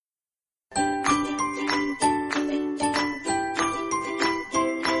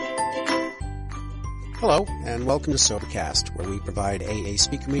Hello, and welcome to Sobercast, where we provide AA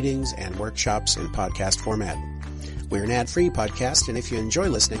speaker meetings and workshops in podcast format. We're an ad-free podcast, and if you enjoy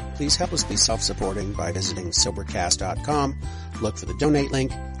listening, please help us be self-supporting by visiting Sobercast.com, look for the donate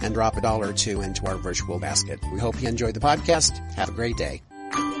link, and drop $1 or $2 into our virtual basket. We hope you enjoy the podcast. Have a great day.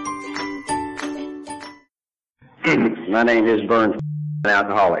 My name is Vern, an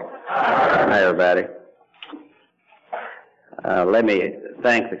alcoholic. Hi, everybody. Let me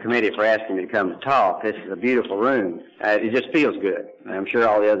thank the committee for asking me to come to talk. This is a beautiful room. It just feels good. I'm sure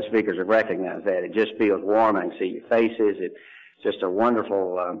all the other speakers have recognized that. It just feels warm. I can see your faces. It's just a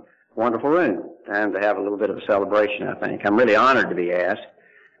wonderful, wonderful room. Time to have a little bit of a celebration, I think. I'm really honored to be asked.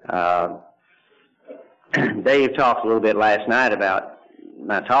 Dave talked a little bit last night about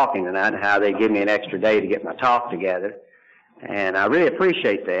my talking tonight and how they give me an extra day to get my talk together. And I really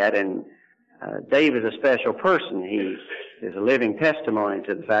appreciate that. And Dave is a special person. He is a living testimony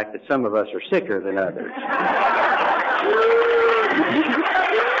to the fact that some of us are sicker than others.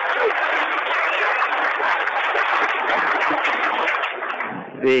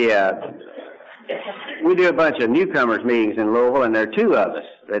 We do a bunch of newcomers meetings in Louisville, and there are two of us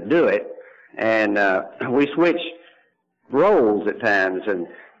that do it, and we switch roles at times. And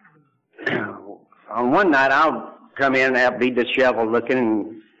on one night, I'll come in and I'll be disheveled looking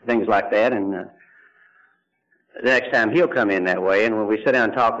and things like that, and the next time he'll come in that way. And when we sit down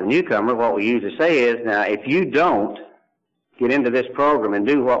and talk to the newcomer, what we usually say is, now, if you don't get into this program and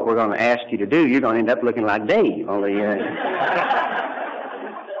do what we're going to ask you to do, you're going to end up looking like Dave. Only,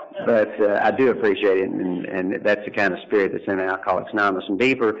 but I do appreciate it, and that's the kind of spirit that's in Alcoholics Anonymous. And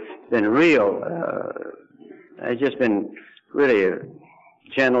Beeper has been has just been really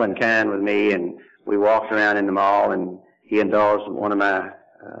gentle and kind with me, and we walked around in the mall, and he indulged one of my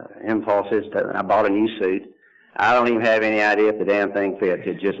impulses. I bought a new suit. I don't even have any idea if the damn thing fits.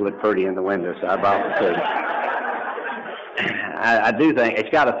 It just looked pretty in the window, so I bought the suit. I do think it's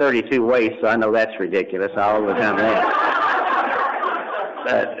got a 32 waist, so I know that's ridiculous all the time.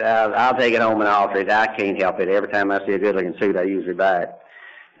 But I'll take it home and alter it. I can't help it. Every time I see a good-looking suit, I usually buy it.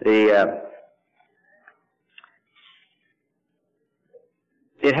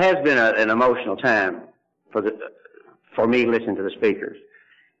 It has been an emotional time for me listening to the speakers.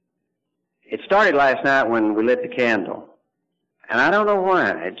 It started last night when we lit the candle, and I don't know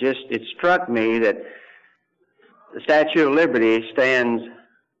why. It struck me that the Statue of Liberty stands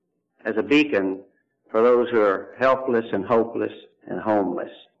as a beacon for those who are helpless and hopeless and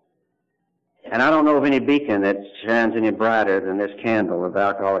homeless. And I don't know of any beacon that shines any brighter than this candle of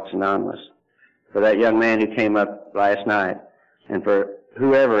Alcoholics Anonymous for that young man who came up last night, and for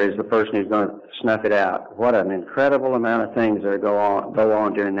whoever is the person who's going to snuff it out. What an incredible amount of things that go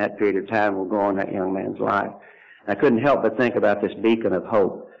on during that period of time will go on in that young man's life. I couldn't help but think about this beacon of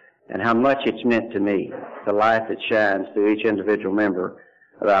hope and how much it's meant to me, the light that shines through each individual member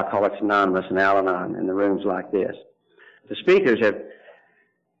of Alcoholics Anonymous and Al-Anon in the rooms like this. The speakers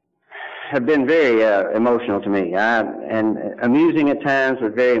have been very emotional to me, and amusing at times,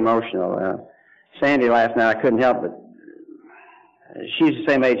 but very emotional. Sandy last night, I couldn't help but she's the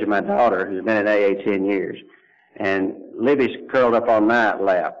same age as my daughter, who's been in AA 10 years. And Libby's curled up on my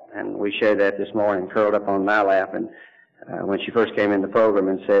lap, and we shared that this morning, curled up on my lap. And when she first came in the program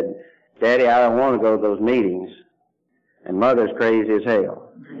and said, Daddy, I don't want to go to those meetings, and Mother's crazy as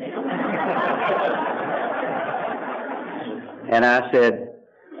hell. And I said,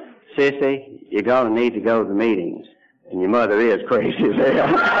 Sissy, you're going to need to go to the meetings, and your mother is crazy as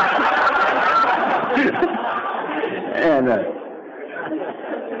hell. And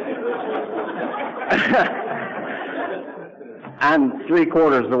I'm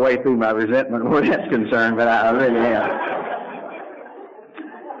 3/4 of the way through my resentment where that's concerned, but I really am.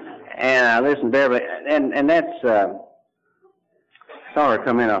 And I listened to everybody, and that's, saw her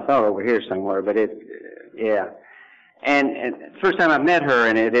come in, I thought over here somewhere, but yeah. And first time I met her,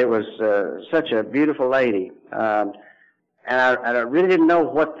 and it was such a beautiful lady. And I really didn't know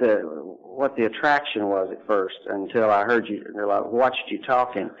what the attraction was at first until I watched you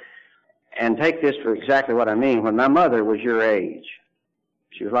talking. And take this for exactly what I mean. When my mother was your age,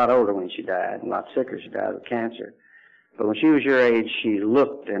 she was a lot older when she died, and a lot sicker. She died of cancer. But when she was your age, she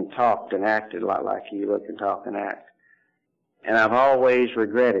looked and talked and acted a lot like you look and talk and act. And I've always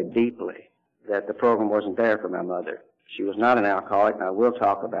regretted deeply that the program wasn't there for my mother. She was not an alcoholic, and I will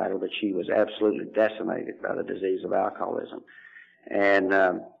talk about her, but she was absolutely decimated by the disease of alcoholism. And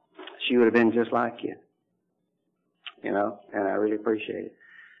she would have been just like you, and I really appreciate it.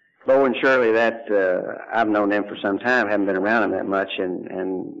 Bo and Shirley, that I've known them for some time, haven't been around them that much, and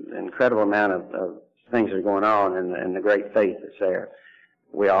an incredible amount of things that are going on, and the great faith that's there.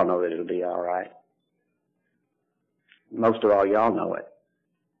 We all know that it'll be all right. most of all, y'all know it.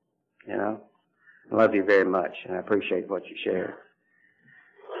 You know? I love you very much, and I appreciate what you shared.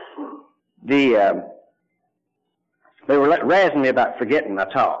 They were razzing me about forgetting my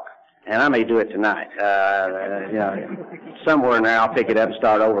talk, and I may do it tonight. You know, somewhere in there I'll pick it up and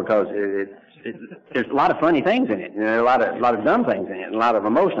start over because there's a lot of funny things in it, and there are a lot of dumb things in it, and a lot of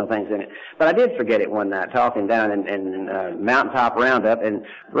emotional things in it. But I did forget it one night, talking down in Mountaintop Roundup, and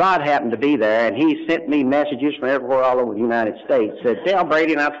Rod happened to be there, and he sent me messages from everywhere all over the United States. Said, "Tell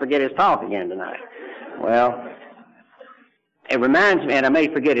Brady not to forget his talk again tonight." Well, it reminds me, and I may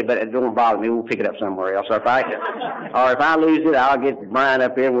forget it, but it don't bother me. We'll pick it up somewhere else. Or if I lose it, I'll get Brian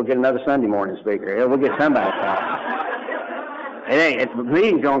up here, and we'll get another Sunday morning speaker. We'll get somebody to talk. The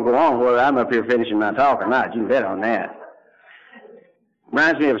meeting's going to go on whether I'm up here finishing my talk or not. You can bet on that.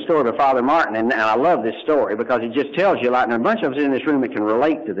 Reminds me of a story of Father Martin, and I love this story because it just tells you a lot. And a bunch of us in this room that can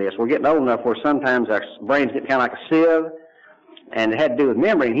relate to this. We're getting old enough where sometimes our brains get kind of like a sieve, and it had to do with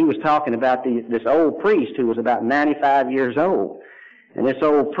memory. And he was talking about this old priest who was about 95 years old. And this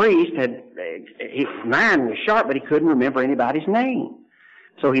old priest his mind was sharp, but he couldn't remember anybody's name.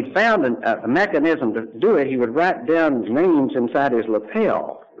 So he'd found a mechanism to do it. He would write down names inside his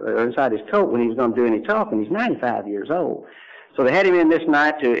lapel, or inside his coat when he was going to do any talking. He's 95 years old. So they had him in this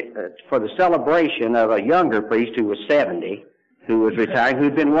night for the celebration of a younger priest who was 70, who was retiring,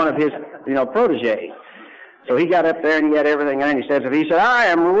 who'd been one of his, protégés. So he got up there and he had everything in. He said, "I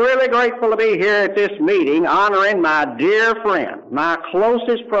am really grateful to be here at this meeting, honoring my dear friend, my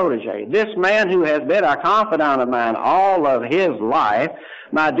closest protégé, this man who has been a confidant of mine all of his life,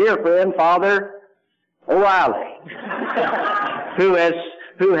 my dear friend, Father O'Reilly, who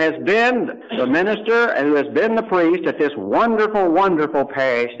has been the minister and who has been the priest at this wonderful, wonderful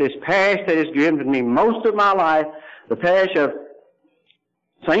parish, this parish that has given me most of my life, the parish of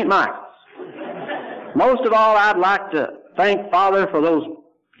St. Michael's. Most of all, I'd like to thank Father for those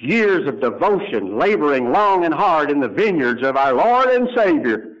years of devotion, laboring long and hard in the vineyards of our Lord and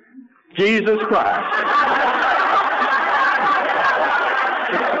Savior, Jesus Christ."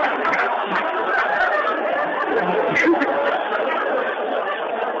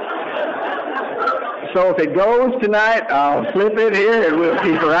 So if it goes tonight, I'll slip it here and we'll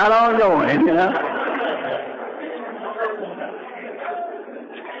keep right on going,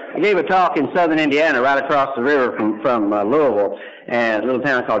 I gave a talk in southern Indiana, right across the river from Louisville, and a little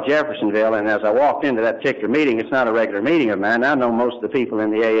town called Jeffersonville, and as I walked into that particular meeting, it's not a regular meeting of mine. I know most of the people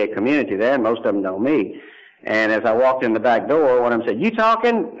in the AA community there, and most of them know me. And as I walked in the back door, one of them said, "You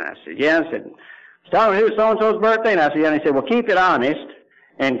talking?" I said, "Yeah." I said, "Tell me who's so-and-so's birthday?" And I said, "Yeah." And he said, "Well, keep it honest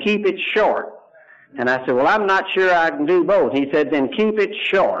and keep it short." And I said, "Well, I'm not sure I can do both." He said, "Then keep it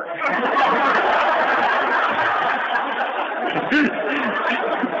short."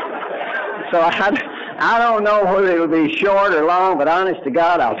 So I don't know whether it will be short or long, but honest to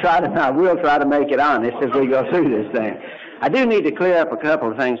God, I will try to make it honest as we go through this thing. I do need to clear up a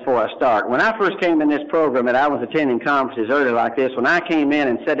couple of things before I start. When I first came in this program, and I was attending conferences earlier like this, when I came in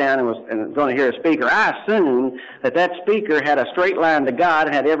and sat down and was going to hear a speaker, I assumed that speaker had a straight line to God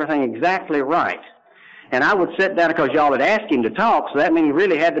and had everything exactly right. And I would sit down because y'all had asked him to talk, so that meant he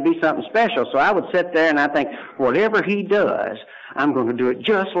really had to be something special. So I would sit there and I think, whatever he does, I'm going to do it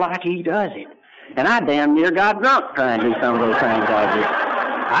just like he does it. And I damn near got drunk trying to do some of those things I did.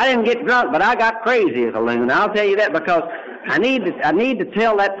 I didn't get drunk, but I got crazy as a loon. I'll tell you that because I need to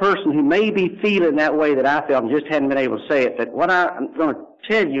tell that person who may be feeling that way that I felt and just hadn't been able to say it, that what I'm going to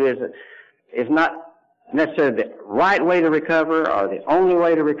tell you is not necessarily the right way to recover or the only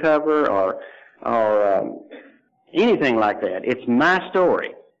way to recover or anything like that. It's my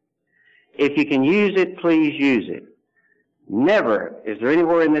story. If you can use it, please use it. Never is there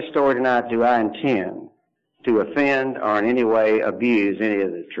anywhere in this story tonight do I intend to offend or in any way abuse any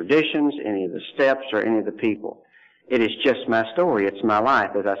of the traditions, any of the steps, or any of the people. It is just my story. It's my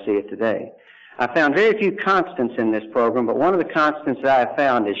life as I see it today. I found very few constants in this program, but one of the constants that I have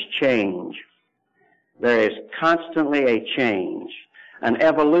found is change. There is constantly a change, an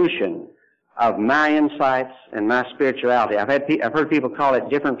evolution of my insights and my spirituality. I've heard people call it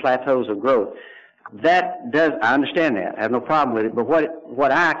different plateaus of growth. I understand that. I have no problem with it. But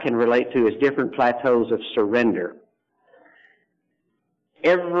what I can relate to is different plateaus of surrender.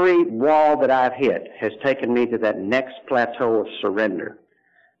 Every wall that I've hit has taken me to that next plateau of surrender.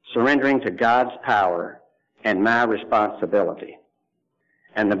 Surrendering to God's power and my responsibility.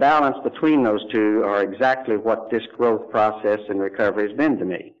 And the balance between those two are exactly what this growth process and recovery has been to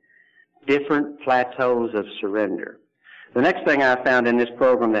me. Different plateaus of surrender. The next thing I found in this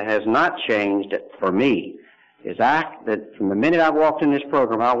program that has not changed for me is that from the minute I walked in this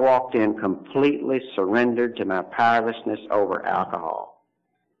program, I walked in completely surrendered to my powerlessness over alcohol.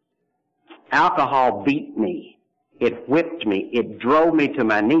 Alcohol beat me. It whipped me. It drove me to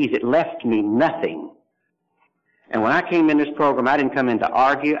my knees. It left me nothing. And when I came in this program, I didn't come in to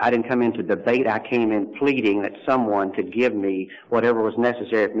argue. I didn't come in to debate. I came in pleading that someone could give me whatever was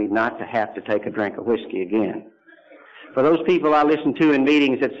necessary for me not to have to take a drink of whiskey again. For those people I listen to in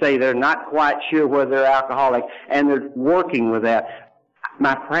meetings that say they're not quite sure whether they're alcoholic and they're working with that,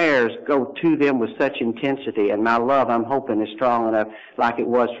 my prayers go to them with such intensity, and my love, I'm hoping, is strong enough like it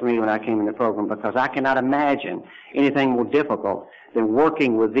was for me when I came in the program, because I cannot imagine anything more difficult than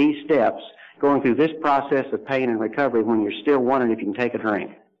working with these steps, going through this process of pain and recovery when you're still wondering if you can take a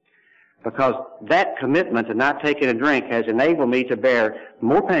drink. Because that commitment to not taking a drink has enabled me to bear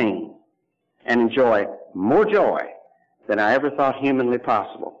more pain and enjoy more joy than I ever thought humanly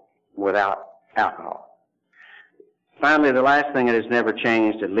possible without alcohol. Finally, the last thing that has never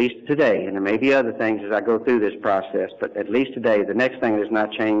changed, at least today, and there may be other things as I go through this process, but at least today, the next thing that has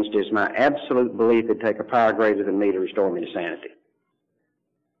not changed is my absolute belief it'd take a power greater than me to restore me to sanity.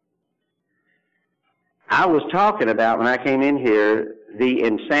 I was talking about, when I came in here, the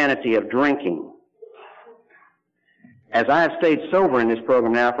insanity of drinking. As I have stayed sober in this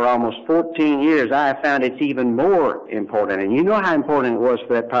program now for almost 14 years, I have found it's even more important. And you know how important it was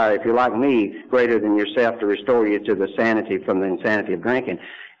for that power, if you're like me, greater than yourself, to restore you to the sanity from the insanity of drinking.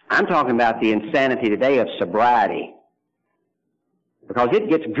 I'm talking about the insanity today of sobriety. Because it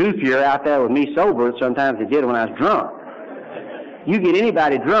gets goofier out there with me sober sometimes it did when I was drunk. You get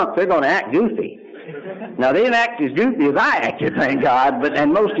anybody drunk, they're going to act goofy. Now, they didn't act as goofy as I acted, thank God,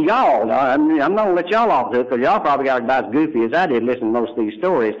 and most of y'all, I'm not going to let y'all off this, because y'all probably got about as goofy as I did listening to most of these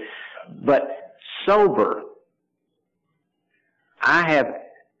stories. But sober, I have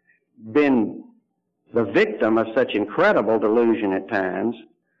been the victim of such incredible delusion at times,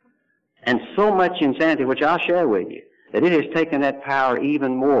 and so much insanity, which I'll share with you, that it has taken that power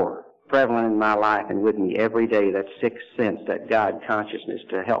even more prevalent in my life and with me every day, that sixth sense, that God consciousness,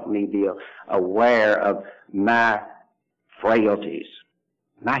 to help me be aware of my frailties,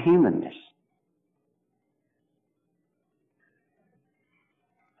 my humanness.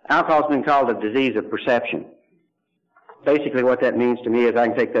 Alcohol's been called a disease of perception. Basically what that means to me is I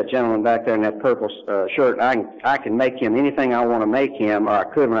can take that gentleman back there in that purple shirt, I can make him anything I want to make him, or I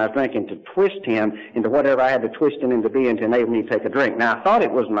could when I was drinking, to twist him into whatever I had to twist him into being to enable me to take a drink. Now, I thought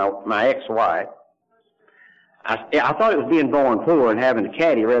it was my ex-wife. I thought it was being born poor and having a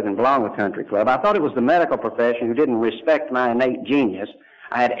caddy rather than belong to a country club. I thought it was the medical profession who didn't respect my innate genius.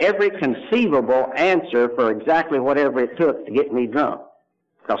 I had every conceivable answer for exactly whatever it took to get me drunk.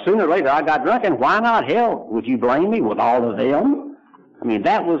 Because sooner or later I got drunk, and why not? Hell, would you blame me with all of them? I mean,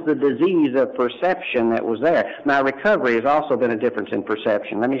 that was the disease of perception that was there. My recovery has also been a difference in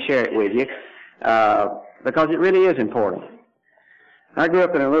perception. Let me share it with you, because it really is important. I grew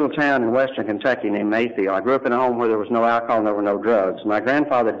up in a little town in western Kentucky named Mayfield. I grew up in a home where there was no alcohol and there were no drugs. My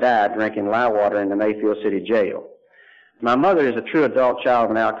grandfather died drinking lye water in the Mayfield City Jail. My mother is a true adult child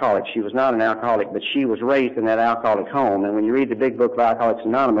of an alcoholic. She was not an alcoholic, but she was raised in that alcoholic home. And when you read the big book of Alcoholics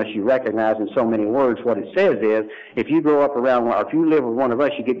Anonymous, you recognize in so many words what it says is, if you grow up around, or if you live with one of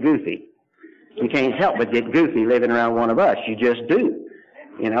us, you get goofy. You can't help but get goofy living around one of us. You just do.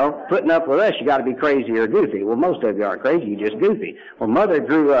 You know, putting up with us, you got to be crazy or goofy. Well, most of you aren't crazy, you're just goofy. Well, Mother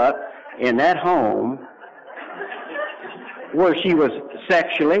grew up in that home where she was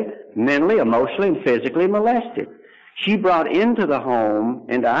sexually, mentally, emotionally, and physically molested. She brought into the home,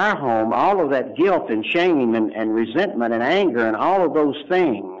 into our home, all of that guilt and shame and resentment and anger and all of those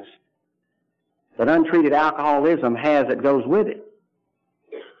things that untreated alcoholism has that goes with it.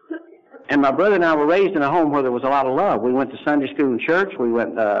 And my brother and I were raised in a home where there was a lot of love. We went to Sunday school and church. We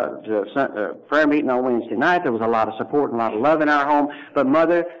went to prayer meeting on Wednesday night. There was a lot of support and a lot of love in our home. But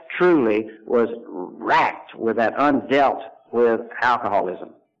Mother truly was racked with that undealt with alcoholism.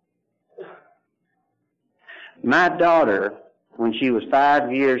 My daughter, when she was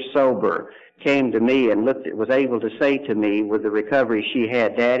 5 years sober, came to me and was able to say to me with the recovery she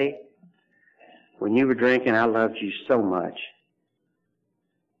had, Daddy, when you were drinking, I loved you so much.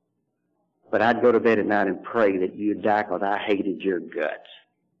 But I'd go to bed at night and pray that you'd die because I hated your guts.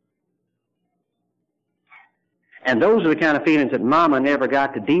 And those are the kind of feelings that Mama never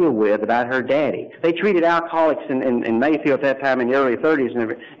got to deal with about her daddy. They treated alcoholics in Mayfield at that time in the early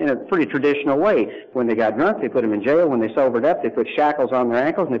 30s in a pretty traditional way. When they got drunk, they put them in jail. When they sobered up, they put shackles on their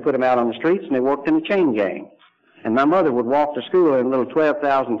ankles and they put them out on the streets and they worked in the chain gang. And my mother would walk to school in a little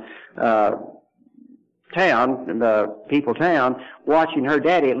 12,000 People town, watching her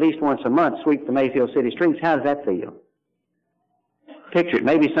daddy at least once a month sweep the Mayfield City streets. How does that feel? Picture it.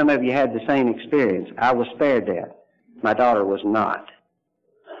 Maybe some of you had the same experience. I was spared that. My daughter was not,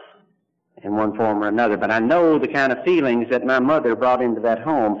 in one form or another. But I know the kind of feelings that my mother brought into that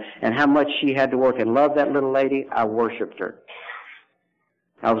home and how much she had to work and love that little lady. I worshiped her.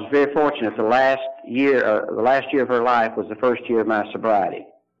 I was very fortunate. The last year of her life was the first year of my sobriety.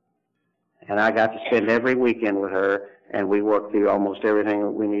 And I got to spend every weekend with her, and we worked through almost everything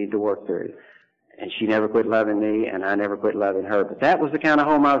that we needed to work through. And she never quit loving me, and I never quit loving her. But that was the kind of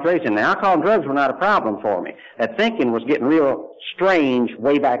home I was raised in. Now, alcohol and drugs were not a problem for me. That thinking was getting real strange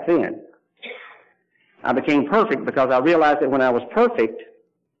way back then. I became perfect because I realized that when I was perfect,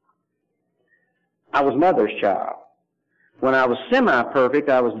 I was mother's child. When I was semi-perfect,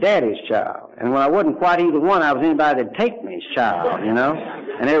 I was daddy's child. And when I wasn't quite either one, I was anybody that'd take me as child, you know.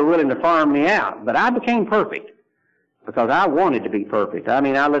 And they were willing to farm me out. But I became perfect because I wanted to be perfect. I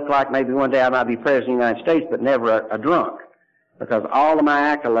mean, I looked like maybe one day I might be president of the United States, but never a drunk, because all of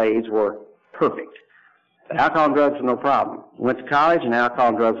my accolades were perfect. But alcohol and drugs were no problem. Went to college, and alcohol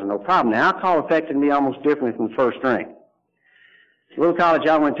and drugs were no problem. Now, alcohol affected me almost differently from the first drink. The little college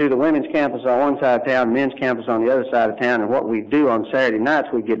I went to, the women's campus on one side of town, men's campus on the other side of town, and what we'd do on Saturday nights,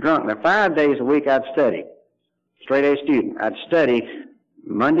 we'd get drunk. Now, 5 days a week I'd study. Straight A student. I'd study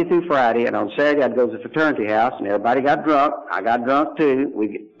Monday through Friday, and on Saturday I'd go to the fraternity house, and everybody got drunk. I got drunk too.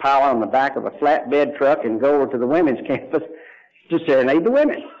 We'd pile on the back of a flatbed truck and go over to the women's campus to serenade the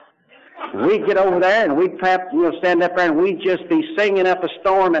women. We'd get over there, and we'd stand up there, and we'd just be singing up a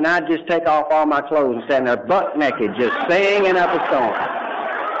storm, and I'd just take off all my clothes and stand there butt naked, just singing up a storm.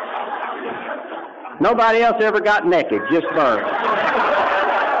 Nobody else ever got naked, just Bert.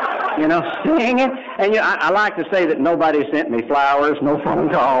 You know, singing. And I like to say that nobody sent me flowers, no phone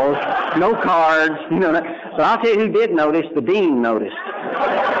calls, no cards, you know. But I'll tell you who did notice. The dean noticed.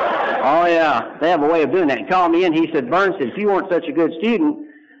 Oh, yeah. They have a way of doing that. He called me in. He said, Burns, if you weren't such a good student,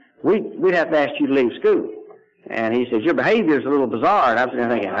 we'd have to ask you to leave school. And he says, your behavior is a little bizarre. And I was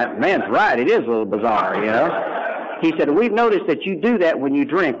thinking, that man's right, it is a little bizarre, you know. He said, we've noticed that you do that when you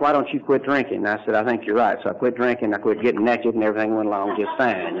drink. Why don't you quit drinking? And I said, I think you're right. So I quit drinking, I quit getting naked, and everything went along just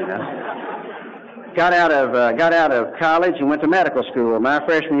fine, you know. Got out of college and went to medical school. My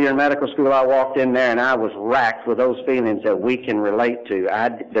freshman year in medical school, I walked in there, and I was racked with those feelings that we can relate to.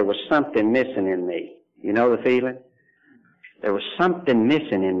 There was something missing in me. You know the feeling? There was something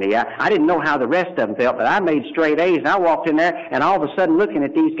missing in me. I didn't know how the rest of them felt, but I made straight A's, and I walked in there, and all of a sudden, looking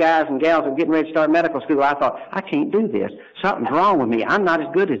at these guys and gals who were getting ready to start medical school, I thought, I can't do this. Something's wrong with me. I'm not as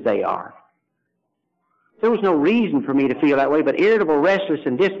good as they are. There was no reason for me to feel that way, but irritable, restless,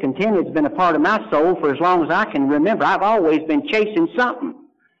 and discontented has been a part of my soul for as long as I can remember. I've always been chasing something.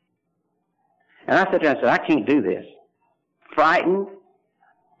 And I sat there and said, I can't do this. Frightened.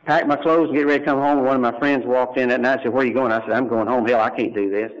 Packed my clothes and get ready to come home, and one of my friends walked in that night and said, where are you going? I said, I'm going home. Hell, I can't do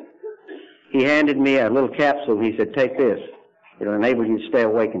this. He handed me a little capsule, and he said, take this. It'll enable you to stay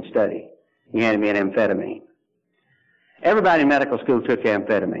awake and study. He handed me an amphetamine. Everybody in medical school took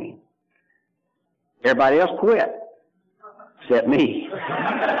amphetamine. Everybody else quit, except me.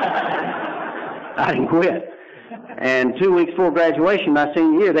 I didn't quit. And 2 weeks before graduation, my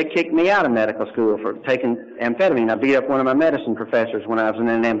senior year, they kicked me out of medical school for taking amphetamine. I beat up one of my medicine professors when I was in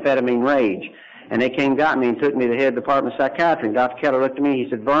an amphetamine rage. And they came, got me, and took me to the head department of psychiatry. And Dr. Keller looked at me. He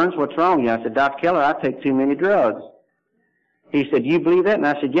said, Burns, what's wrong with you? I said, Dr. Keller, I take too many drugs. He said, you believe that? And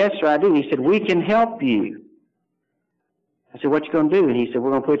I said, yes, sir, I do. He said, we can help you. I said, what you going to do? And he said, we're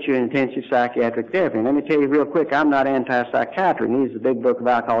going to put you in intensive psychiatric therapy. And let me tell you real quick, I'm not anti-psychiatry. And he's the big book of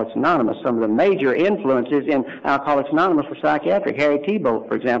Alcoholics Anonymous. Some of the major influences in Alcoholics Anonymous were psychiatric. Harry Tiebout,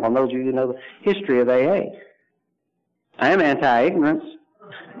 for example, and those of you who know the history of AA. I am anti-ignorance.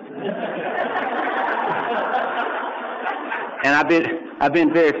 And I've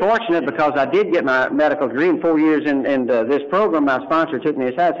been very fortunate because I did get my medical degree in 4 years in this program. My sponsor took me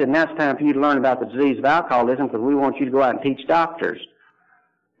aside and said, now it's time for you to learn about the disease of alcoholism because we want you to go out and teach doctors.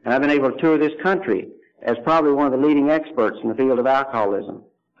 And I've been able to tour this country as probably one of the leading experts in the field of alcoholism.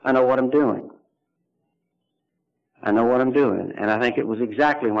 I know what I'm doing. I know what I'm doing. And I think it was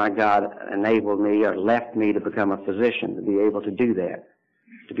exactly why God enabled me or left me to become a physician, to be able to do that.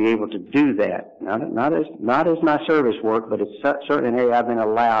 To be able to do that, not as my service work, but it's certainly an area I've been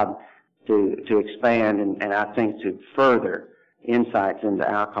allowed to expand and I think to further insights into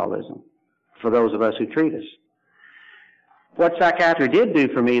alcoholism for those of us who treat us. What psychiatry did do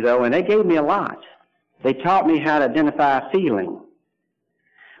for me, though, and they gave me a lot, they taught me how to identify a feeling.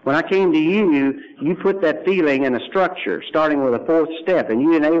 When I came to you, you put that feeling in a structure, starting with a fourth step,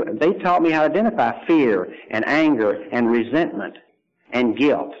 and they taught me how to identify fear and anger and resentment and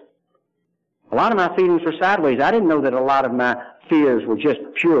guilt. A lot of my feelings were sideways. I didn't know that a lot of my fears were just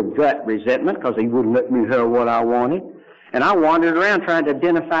pure gut resentment because he wouldn't let me hear what I wanted. And I wandered around trying to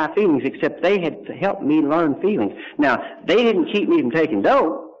identify feelings, except they had helped me learn feelings. Now, they didn't keep me from taking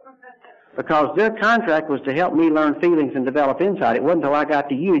dope because their contract was to help me learn feelings and develop insight. It wasn't until I got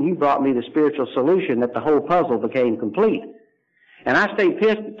to you and you brought me the spiritual solution that the whole puzzle became complete. And I stayed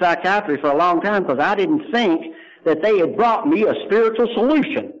pissed at psychiatry for a long time because I didn't think that they had brought me a spiritual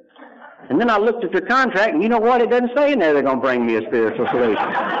solution. And then I looked at their contract, and you know what? It doesn't say in there they're going to bring me a spiritual solution.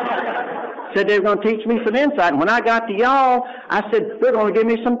 It said they were going to teach me some insight. And when I got to y'all, I said, they're going to give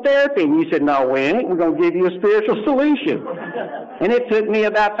me some therapy. And you said, no, we ain't. We're going to give you a spiritual solution. And it took me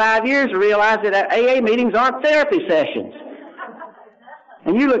about 5 years to realize that AA meetings aren't therapy sessions.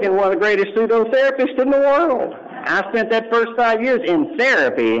 And you look at one of the greatest pseudo-therapists in the world. I spent that first 5 years in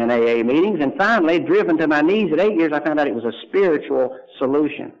therapy in AA meetings, and finally, driven to my knees at 8 years, I found out it was a spiritual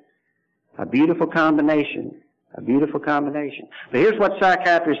solution. A beautiful combination. A beautiful combination. But here's what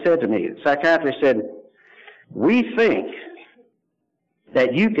psychiatrist said to me. The psychiatrist said, we think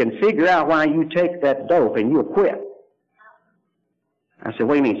that you can figure out why you take that dope and you'll quit. I said,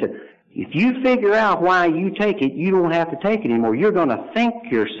 what do you mean? He said, if you figure out why you take it, you don't have to take it anymore. You're going to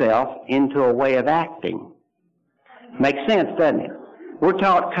think yourself into a way of acting. Makes sense, doesn't it? We're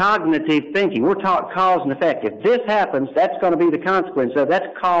taught cognitive thinking. We're taught cause and effect. If this happens, that's going to be the consequence of that's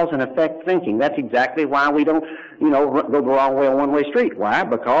cause and effect thinking. That's exactly why we don't, go the wrong way on one-way street. Why?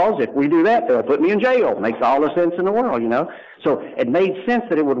 Because if we do that, they'll put me in jail. Makes all the sense in the world, So it made sense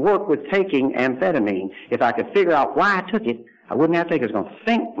that it would work with taking amphetamine. If I could figure out why I took it, I wouldn't have to take it. I was going to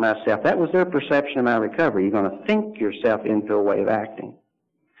think myself. That was their perception of my recovery. You're going to think yourself into a way of acting.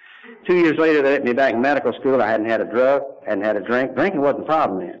 2 years later, they let me back in medical school. I hadn't had a drug, hadn't had a drink. Drinking wasn't a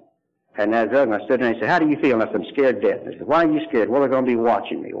problem then. Hadn't had a drug, and I stood there and he said, how do you feel? And I said, I'm scared to death. And I said, why are you scared? Well, they're going to be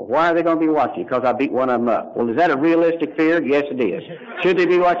watching me. Well, why are they going to be watching you? Because I beat one of them up. Well, is that a realistic fear? Yes, it is. Should they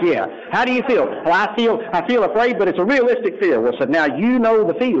be watching? Yeah. How do you feel? Well, I feel afraid, but it's a realistic fear. Well, so now you know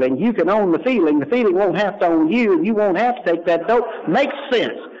the feeling. You can own the feeling. The feeling won't have to own you, and you won't have to take that dope. Makes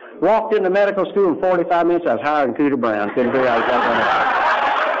sense. Walked into medical school in 45 minutes. I was higher than Cooter Brown. Couldn't figure out exactly.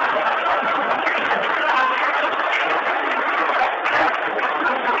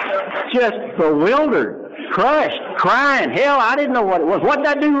 Just bewildered, crushed, crying. Hell, I didn't know what it was. What did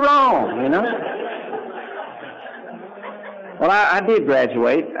I do wrong, Well, I did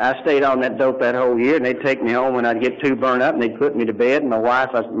graduate. I stayed on that dope that whole year, and they'd take me home when I'd get too burned up, and they'd put me to bed. And my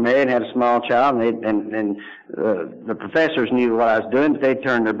wife, I was married and had a small child, and the professors knew what I was doing, but they'd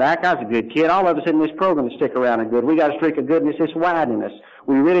turn their back. I was a good kid. All of us in this program stick around and good. We got a streak of goodness that's wide in us.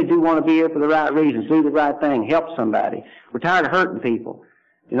 We really do want to be here for the right reasons, do the right thing, help somebody. We're tired of hurting people.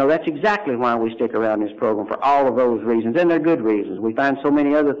 That's exactly why we stick around this program, for all of those reasons, and they're good reasons. We find so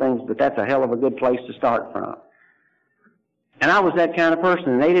many other things, but that's a hell of a good place to start from. And I was that kind of person,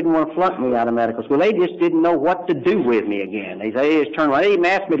 and they didn't want to flunk me out of medical school. They just didn't know what to do with me again. They just turned around. They even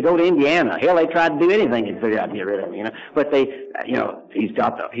asked me to go to Indiana. Hell, they tried to do anything to figure out to get rid of me, But they, he's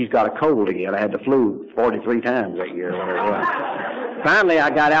got a cold again. I had the flu 43 times that year, whatever it was. Finally, I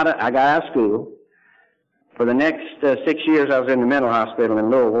got out of school. For the next 6 years, I was in the mental hospital in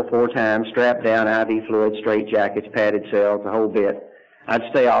Louisville 4 times, strapped down, IV fluid, straight jackets, padded cells, the whole bit. I'd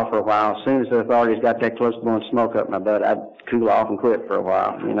stay off for a while. As soon as the authorities got that close to blowing smoke up my butt, I'd cool off and quit for a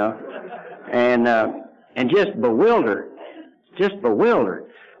while, And just bewildered.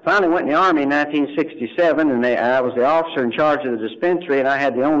 Finally went in the Army in 1967, and I was the officer in charge of the dispensary, and I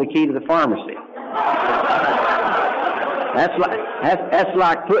had the only key to the pharmacy. That's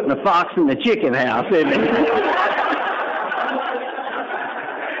like putting a fox in the chicken house, isn't it?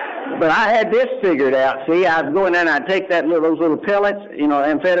 But I had this figured out. See, I'd go in there and I'd take those little pellets,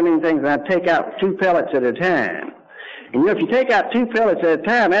 amphetamine things, and I'd take out 2 pellets at a time. And if you take out 2 pellets at a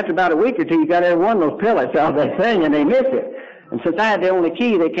time, after about a week or two, you got every one of those pellets out of that thing, and they miss it. And since I had the only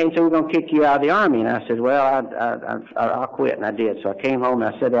key, they came and said, we're going to kick you out of the Army. And I said, well, I'll quit. And I did. So I came home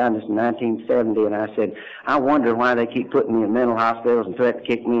and I sat down. This is 1970. And I said, I wonder why they keep putting me in mental hospitals and threaten to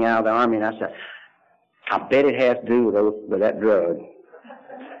kick me out of the Army. And I said, I bet it has to do with that drug.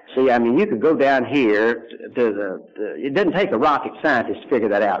 See, you could go down here to it doesn't take a rocket scientist to figure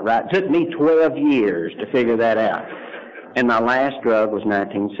that out, right? It took me 12 years to figure that out. And my last drug was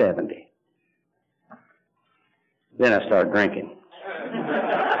 1970. Then I started drinking.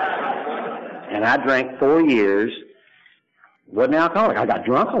 And I drank 4 years. Wasn't alcoholic. I got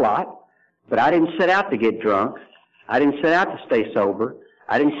drunk a lot, but I didn't set out to get drunk. I didn't set out to stay sober.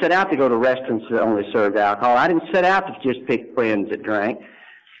 I didn't set out to go to restaurants that only served alcohol. I didn't set out to just pick friends that drank.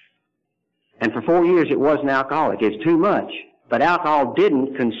 And for 4 years, it wasn't alcoholic. It's too much. But alcohol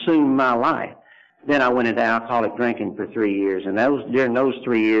didn't consume my life. Then I went into alcoholic drinking for 3 years. And during those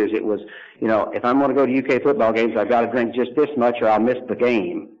 3 years, it was, if I'm going to go to UK football games, I've got to drink just this much or I'll miss the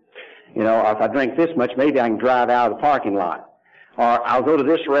game. Or if I drink this much, maybe I can drive out of the parking lot. Or I'll go to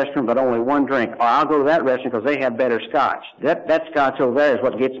this restaurant, but only one drink. Or I'll go to that restaurant because they have better scotch. That scotch over there is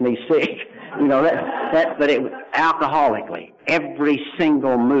what gets me sick. But it was alcoholically. Every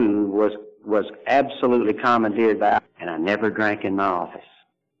single move was absolutely commandeered by, and I never drank in my office.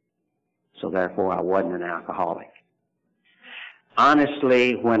 So therefore, I wasn't an alcoholic.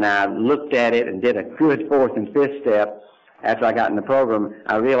 Honestly, when I looked at it and did a good fourth and fifth step, after I got in the program,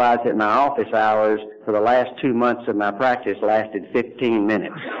 I realized that my office hours for the last 2 months of my practice lasted 15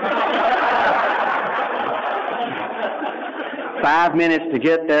 minutes. 5 minutes to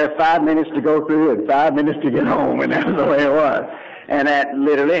get there, 5 minutes to go through, and 5 minutes to get home, and that's the way it was. And that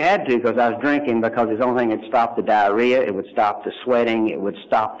literally had to, because I was drinking, because it's the only thing that stopped the diarrhea, it would stop the sweating, it would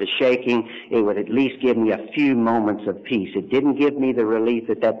stop the shaking, it would at least give me a few moments of peace. It didn't give me the relief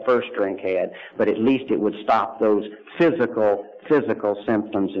that first drink had, but at least it would stop those physical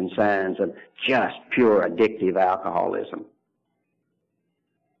symptoms and signs of just pure addictive alcoholism.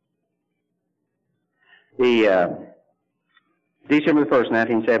 December 1st,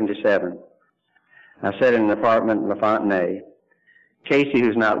 1977, I sat in an apartment in La Fontenay. Casey,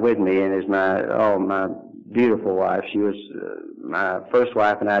 who's not with me, and is my beautiful wife. She was my first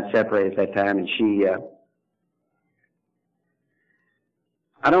wife, and I'd separated at that time, and she,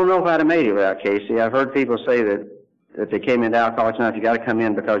 I don't know if I'd have made it without Casey. I've heard people say that they came into Alcoholics Anonymous, you got to come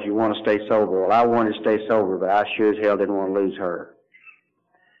in because you want to stay sober. Well, I wanted to stay sober, but I sure as hell didn't want to lose her.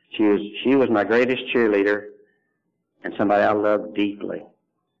 She was my greatest cheerleader, and somebody I loved deeply.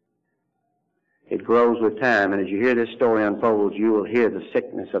 It grows with time, and as you hear this story unfold, you will hear the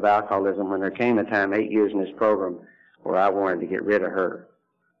sickness of alcoholism when there came a time, 8 years in this program, where I wanted to get rid of her.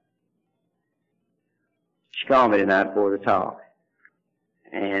 She called me tonight for the talk,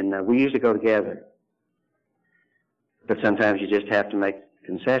 and we usually go together. But sometimes you just have to make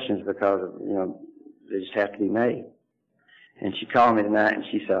concessions because, they just have to be made. And she called me tonight and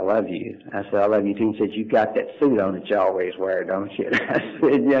she said, I love you. I said, I love you too. And she said, you got that suit on that you always wear, don't you? And I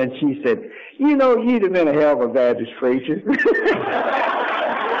said, yeah. And she said, you'd have been a hell of a Baptist preacher.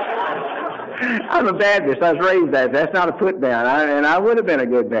 I'm a Baptist. I was raised Baptist. That's not a put down. And I would have been a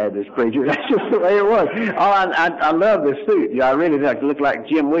good Baptist preacher. That's just the way it was. I love this suit. I really look like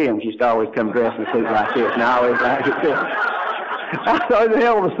Jim Williams used to always come dressed in a suit like this. And I always liked it too. I thought it was a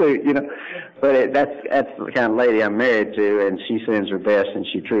hell of a suit, But that's the kind of lady I'm married to, and she sends her best, and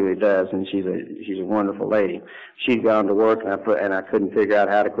she truly does, and she's a wonderful lady. She'd gone to work, and I couldn't figure out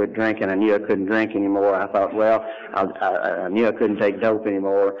how to quit drinking. I knew I couldn't drink anymore. I thought, well, I knew I couldn't take dope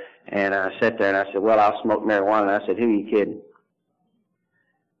anymore, and I sat there and I said, well, I'll smoke marijuana. And I said, who are you kidding?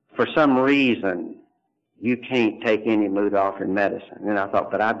 For some reason, you can't take any mood-altering medicine. And I thought,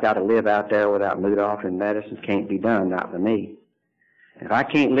 but I've got to live out there without mood-altering medicines. Can't be done, not for me. If I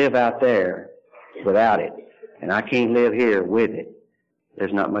can't live out there without it, and I can't live here with it,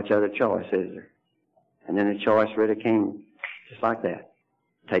 there's not much other choice, is there? And then the choice really came just like that.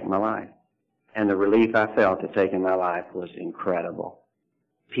 Take my life. And the relief I felt at taking my life was incredible.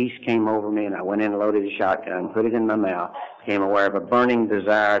 Peace came over me, and I went in and loaded a shotgun, put it in my mouth, became aware of a burning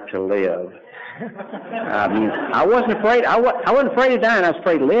desire to live. I mean, I wasn't afraid. I wasn't afraid of dying. I was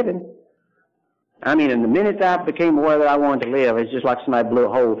afraid of living. I mean, in the minute I became aware that I wanted to live, it's just like somebody blew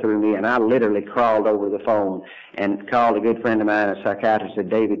a hole through me, and I literally crawled over the phone and called a good friend of mine, a psychiatrist, said,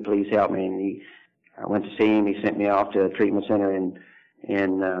 David, please help me. And I went to see him. He sent me off to a treatment center in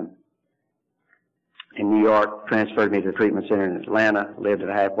New York, transferred me to a treatment center in Atlanta, lived at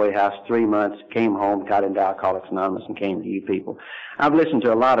a halfway house 3 months, came home, got into Alcoholics Anonymous, and came to you people. I've listened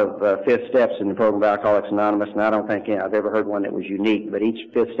to a lot of fifth steps in the program of Alcoholics Anonymous, and I don't think I've ever heard one that was unique, but each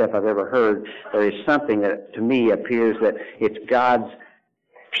fifth step I've ever heard, there is something that to me appears that it's God's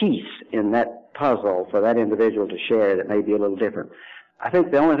piece in that puzzle for that individual to share that may be a little different. I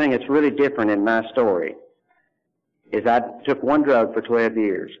think the only thing that's really different in my story is I took one drug for 12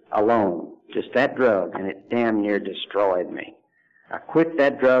 years alone. Just that drug, and it damn near destroyed me. I quit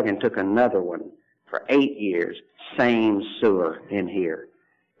that drug and took another one for 8 years. Same sewer in here.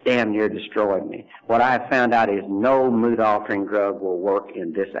 Damn near destroyed me. What I have found out is no mood-altering drug will work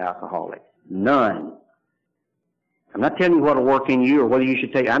in this alcoholic. None. I'm not telling you what will work in you or whether you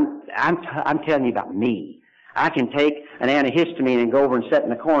should take. I'm telling you about me. I can take an antihistamine and go over and sit in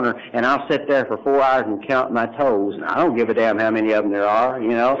the corner, and I'll sit there for 4 hours and count my toes. And I don't give a damn how many of them there are,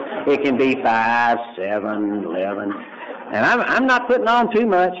 you know. It can be 5, 7, 11. And I'm not putting on too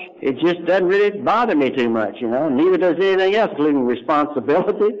much. It just doesn't really bother me too much, you know. Neither does anything else, including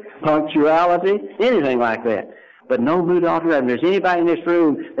responsibility, punctuality, anything like that. But no mood alteration. If there's anybody in this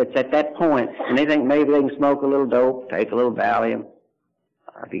room that's at that point and they think maybe they can smoke a little dope, take a little Valium,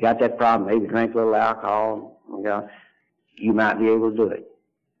 or if you got that problem, maybe drink a little alcohol, you know, you might be able to do it.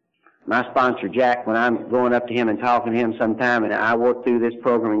 My sponsor, Jack, when I'm going up to him and talking to him sometime, and I work through this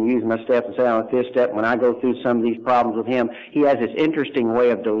program and use my steps and say on the fifth step, when I go through some of these problems with him, he has this interesting way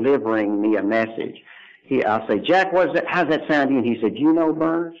of delivering me a message. I'll say, Jack, how's that sound to you? And he said, you know,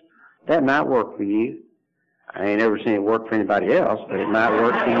 Burns, that might work for you. I ain't ever seen it work for anybody else, but it might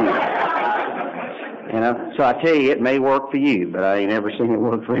work for you. You know, so I tell you, it may work for you, but I ain't ever seen it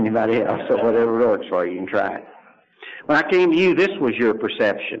work for anybody else. So whatever works for you, you can try it. When I came to you, this was your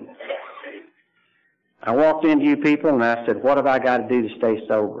perception. I walked into you people and I said, what have I got to do to stay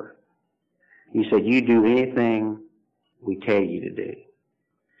sober? You said, you do anything we tell you to do.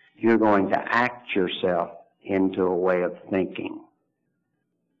 You're going to act yourself into a way of thinking.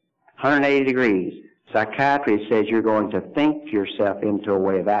 180 degrees. Psychiatry says you're going to think yourself into a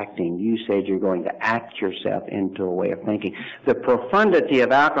way of acting. You said you're going to act yourself into a way of thinking. The profundity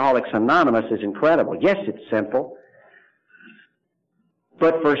of Alcoholics Anonymous is incredible. Yes, it's simple.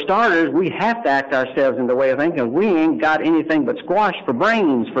 But for starters, we have to act ourselves into a way of thinking. We ain't got anything but squash for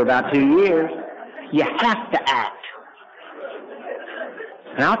brains for about 2 years. You have to act.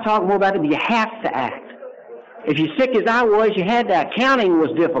 And I'll talk more about it, but you have to act. If you're sick as I was, you had to act. Counting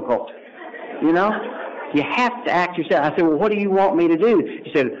was difficult. You know? You have to act yourself. I said, well, what do you want me to do?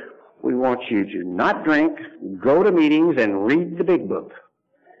 He said, we want you to not drink, go to meetings, and read the big book.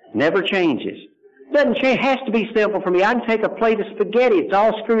 Never changes. Doesn't change. It has to be simple for me. I can take a plate of spaghetti. It's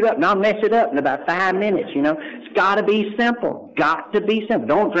all screwed up, and I'll mess it up in about 5 minutes, you know. It's got to be simple. Got to be simple.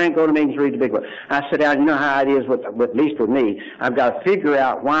 Don't drink, go to meetings, read the big book. I sit down, you know how it is, at least with me. I've got to figure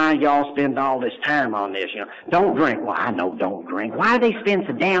out why y'all spend all this time on this, you know. Don't drink. Well, I know don't drink. Why do they spend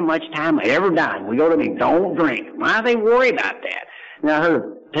so damn much time every time we go to meetings? Don't drink. Why do they worry about that? Now, I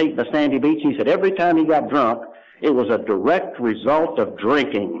heard a tape by Sandy Beach. He said every time he got drunk, it was a direct result of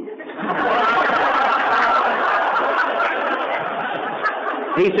drinking.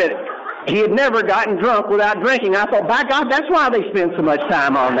 He said he had never gotten drunk without drinking. I thought, by God, that's why they spend so much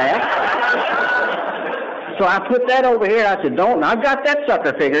time on that. So I put that over here. I said, I've got that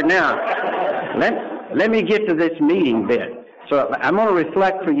sucker figured. Now, let me get to this meeting bit. So I'm going to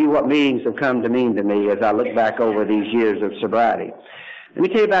reflect for you what meetings have come to mean to me as I look back over these years of sobriety. Let me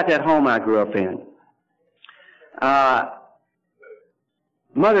tell you about that home I grew up in.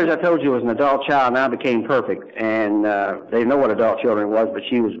 Mother, as I told you, was an adult child, now became perfect. And they know what adult children was, but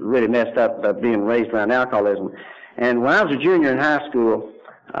she was really messed up being raised around alcoholism. And when I was a junior in high school,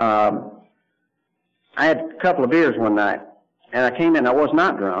 I had a couple of beers one night. And I came in, I was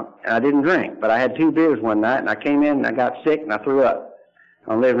not drunk, and I didn't drink. But I had 2 beers one night, and I came in, and I got sick, and I threw up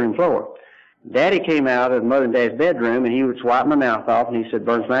on the living room floor. Daddy came out of Mother and Dad's bedroom, and he would swipe my mouth off, and he said,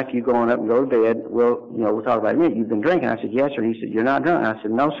 Burns Mac, you going up and go to bed. We'll talk about it in a minute. You've been drinking. I said, yes, sir. And he said, you're not drunk. I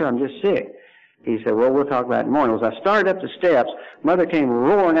said, no, sir, I'm just sick. He said, well, we'll talk about it in the morning. As I started up the steps, Mother came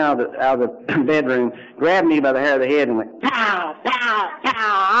roaring out of the bedroom, grabbed me by the hair of the head, and went, pow, pow,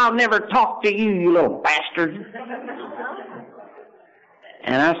 pow, I'll never talk to you, you little bastard.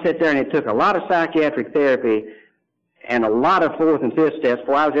 And I sat there, and it took a lot of psychiatric therapy and a lot of 4th and 5th steps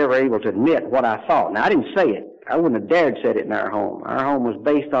before I was ever able to admit what I thought. Now, I didn't say it. I wouldn't have dared say it in our home. Our home was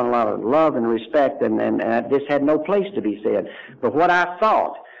based on a lot of love and respect, and this had no place to be said. But what I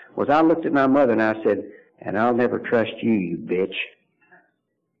thought was I looked at my mother, and I said, and I'll never trust you, you bitch.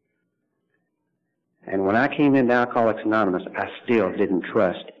 And when I came into Alcoholics Anonymous, I still didn't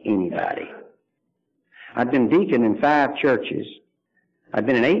trust anybody. I'd been deacon in 5 churches. I'd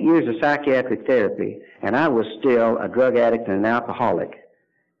been in 8 years of psychiatric therapy, and I was still a drug addict and an alcoholic.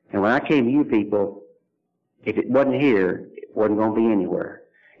 And when I came to you people, if it wasn't here, it wasn't going to be anywhere.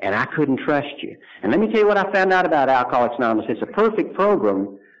 And I couldn't trust you. And let me tell you what I found out about Alcoholics Anonymous. It's a perfect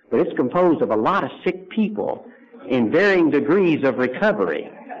program, but it's composed of a lot of sick people in varying degrees of recovery.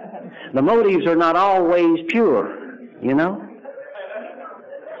 The motives are not always pure, you know.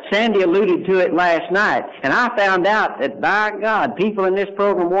 Sandy alluded to it last night, and I found out that, by God, people in this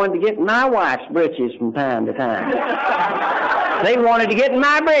program wanted to get in my wife's britches from time to time. They wanted to get in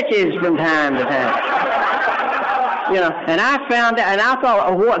my britches from time to time. You know, and I found out, and I thought,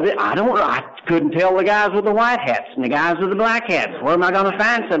 I couldn't tell the guys with the white hats and the guys with the black hats. Where am I going to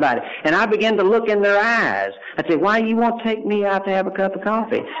find somebody? And I began to look in their eyes. I'd say, why you won't take me out to have a cup of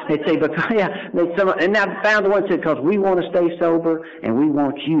coffee? They'd say, because, and I found the one that said, because we want to stay sober and we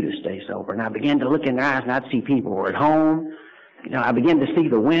want you to stay sober. And I began to look in their eyes and I'd see people who were at home. I began to see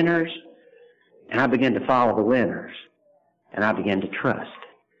the winners, and I began to follow the winners, and I began to trust.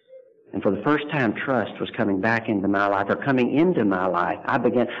 And for the first time, trust was coming back into my life, or coming into my life. I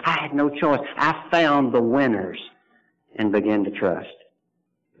had no choice. I found the winners and began to trust.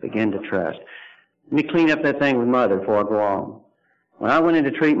 Began to trust. Let me clean up that thing with Mother before I go on. When I went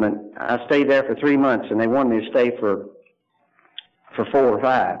into treatment, I stayed there for 3 months, and they wanted me to stay for 4 or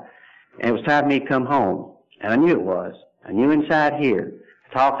 5. And it was time for me to come home, and I knew it was. I knew inside here.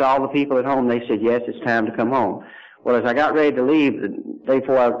 I talked to all the people at home. They said, yes, it's time to come home. Well, as I got ready to leave,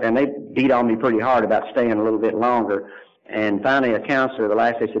 and they beat on me pretty hard about staying a little bit longer. And finally, a counselor, the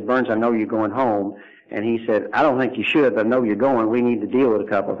last day, said, Burns, I know you're going home. And he said, I don't think you should, but I know you're going. We need to deal with a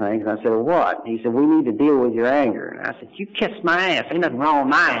couple of things. And I said, well, what? He said, we need to deal with your anger. And I said, you kiss my ass. Ain't nothing wrong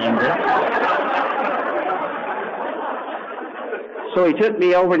with my anger. So he took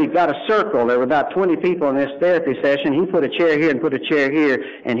me over and he got a circle. There were about 20 people in this therapy session. He put a chair here and put a chair here,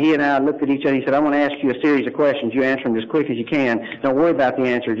 and he and I looked at each other. He said, I want to ask you a series of questions. You answer them as quick as you can. Don't worry about the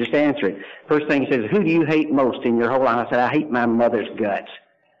answer. Just answer it. First thing he says, who do you hate most in your whole life? I said, I hate my mother's guts.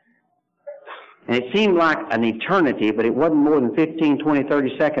 And it seemed like an eternity, but it wasn't more than 15, 20,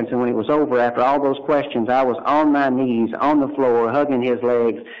 30 seconds. And when it was over, after all those questions, I was on my knees, on the floor, hugging his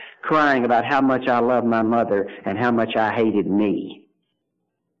legs, crying about how much I loved my mother and how much I hated me.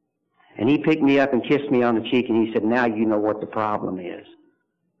 And he picked me up and kissed me on the cheek, and he said, now you know what the problem is.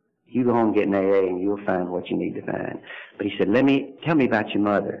 You go home and get an AA, and you'll find what you need to find. But he said, tell me about your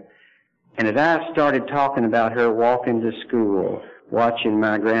mother. And as I started talking about her walking to school, watching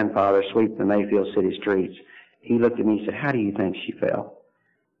my grandfather sweep the Mayfield city streets, he looked at me and said, how do you think she felt?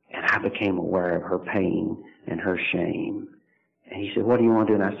 And I became aware of her pain and her shame. And he said, what do you want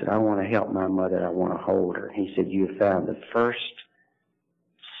to do? And I said, I want to help my mother. I want to hold her. He said, you have found the first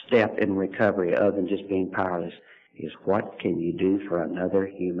step in recovery, other than just being powerless, is what can you do for another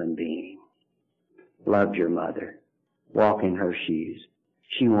human being? Love your mother. Walk in her shoes.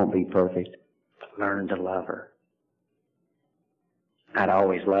 She won't be perfect, but learn to love her. I'd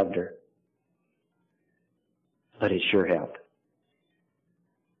always loved her, but it sure helped.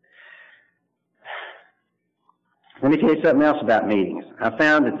 Let me tell you something else about meetings. I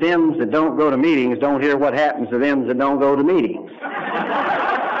found that them that don't go to meetings don't hear what happens to them that don't go to meetings.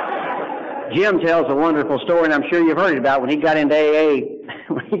 Jim tells a wonderful story, and I'm sure you've heard it about when he got into AA.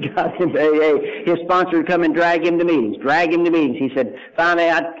 His sponsor would come and drag him to meetings. He said, finally,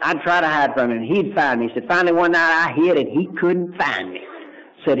 I'd try to hide from him, and he'd find me. He said, finally, one night I hid, and he couldn't find me.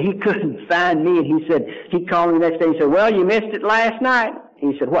 Said he couldn't find me, and he said, he called me the next day and said, well, you missed it last night.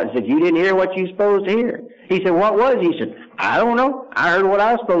 He said, what? He said, you didn't hear what you were supposed to hear. He said, what was it? He said, I don't know. I heard what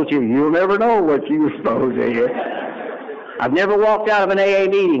I was supposed to hear. You'll never know what you were supposed to hear. I've never walked out of an AA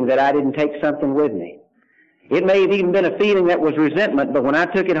meeting that I didn't take something with me. It may have even been a feeling that was resentment, but when I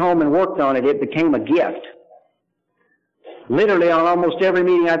took it home and worked on it, it became a gift. Literally on almost every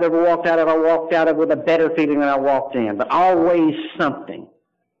meeting I've ever walked out of, I walked out of with a better feeling than I walked in, but always something.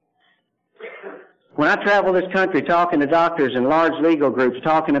 When I travel this country talking to doctors and large legal groups,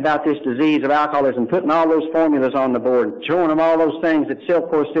 talking about this disease of alcoholism, putting all those formulas on the board, showing them all those things that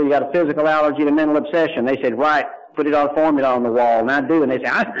Silkworth said, you got a physical allergy to mental obsession. They said, right, put it on formula on the wall. And I do, and they say,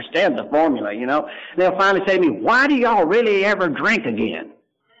 I understand the formula, you know. And they'll finally say to me, why do y'all really ever drink again?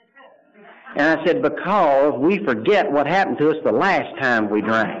 And I said, because we forget what happened to us the last time we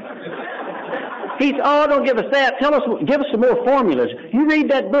drank. He said, oh, don't give us that. Give us some more formulas. You read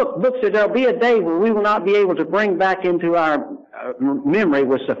that book. The book says there'll be a day where we will not be able to bring back into our memory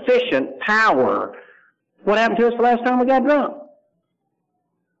with sufficient power what happened to us the last time we got drunk.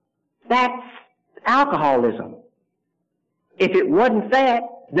 That's alcoholism. If it wasn't that,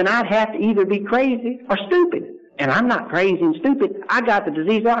 then I'd have to either be crazy or stupid. And I'm not crazy and stupid. I got the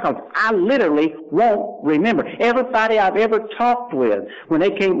disease of alcoholism. I literally won't remember. Everybody I've ever talked with, when I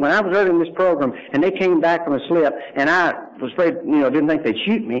was early in this program, and they came back from a slip, and I was afraid, didn't think they'd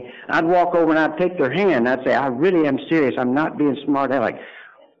shoot me, I'd walk over and I'd take their hand, and I'd say, I really am serious. I'm not being smart. They're like,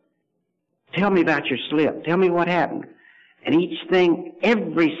 tell me about your slip. Tell me what happened. And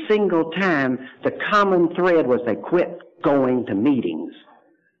every single time, the common thread was they quit going to meetings.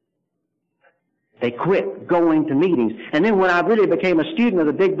 They quit going to meetings. And then when I really became a student of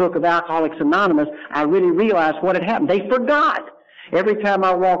the big book of Alcoholics Anonymous, I really realized what had happened. They forgot. Every time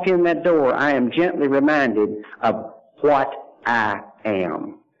I walk in that door, I am gently reminded of what I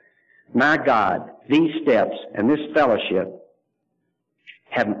am. My God, these steps and this fellowship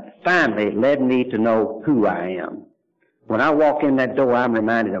have finally led me to know who I am. When I walk in that door, I'm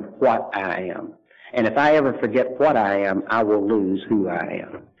reminded of what I am. And if I ever forget what I am, I will lose who I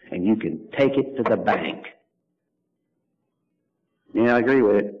am. And you can take it to the bank. Yeah, I agree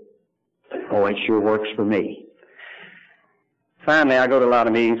with it. Oh, it sure works for me. Finally, I go to a lot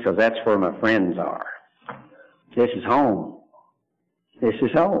of meetings because that's where my friends are. This is home. This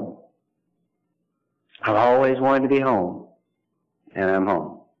is home. I've always wanted to be home, and I'm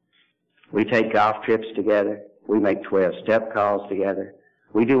home. We take golf trips together. We make 12-step calls together.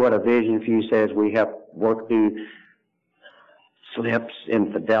 We do what a Vision View says. We help work through slips,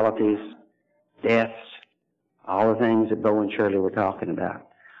 infidelities, deaths, all the things that Bo and Shirley were talking about.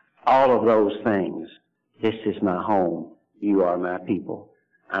 All of those things. This is my home. You are my people.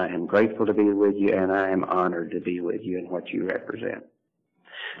 I am grateful to be with you, and I am honored to be with you and what you represent.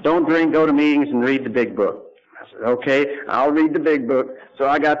 Don't drink, go to meetings, and read the big book. I said, okay, I'll read the big book. So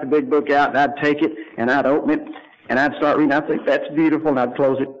I got the big book out, and I'd take it, and I'd open it, and I'd start reading. I'd think, that's beautiful, and I'd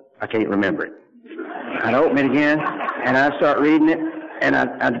close it. I can't remember it. I'd open it again, and I'd start reading it, and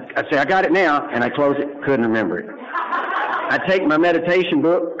I'd say, I got it now, and I'd close it, couldn't remember it. I'd take my meditation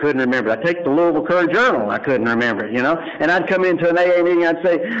book, couldn't remember it. I'd take the Louisville Courage Journal, I couldn't remember it, And I'd come into an AA meeting, I'd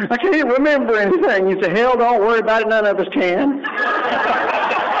say, I can't remember anything. You'd say, hell, don't worry about it, none of us can.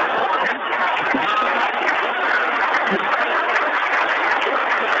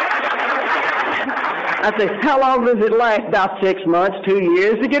 I'd say, how long does it last? About 6 months, 2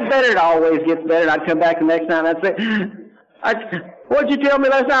 years. It gets better, it always gets better. I'd come back the next time, I'd say, what'd you tell me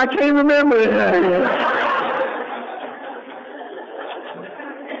last night? I can't remember it.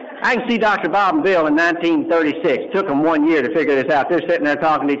 I can see Dr. Bob and Bill in 1936. Took them 1 year to figure this out. They're sitting there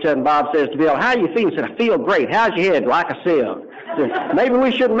talking to each other, and Bob says to Bill, how do you feel? He said, I feel great. How's your head? Like a sieve. Said, maybe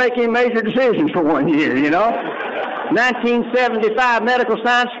we shouldn't make any major decisions for 1 year, 1975, medical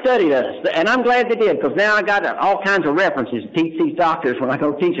science studied us. And I'm glad they did, because now I got all kinds of references to teach these doctors when I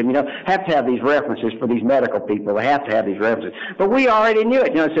go teach them. Have to have these references for these medical people. They have to have these references. But we already knew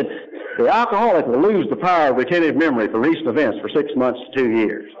it. It said, the alcoholic will lose the power of retentive memory for recent events for 6 months to 2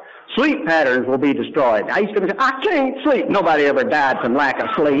 years. Sleep patterns will be destroyed. I used to say, I can't sleep. Nobody ever died from lack of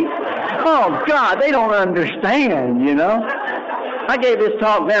sleep. Oh, God, they don't understand, I gave this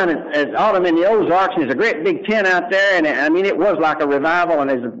talk down at Autumn in the Ozarks, and there's a great big tent out there, and it was like a revival, and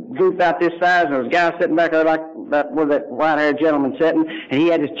there's a group about this size, and there was a guy sitting back there like where that white-haired gentleman sitting, and he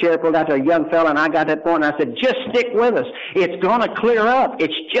had his chair pulled out to a young fella, and I got that point, and I said, just stick with us. It's going to clear up.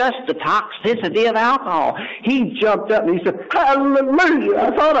 It's just the toxicity of alcohol. He jumped up, and he said, hallelujah,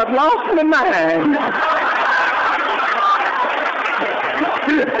 I thought I'd lost my mind.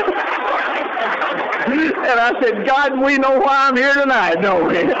 And I said, God, we know why I'm here tonight, don't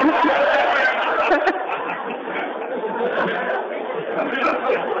we?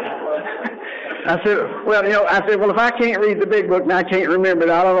 I said, well, if I can't read the big book and I can't remember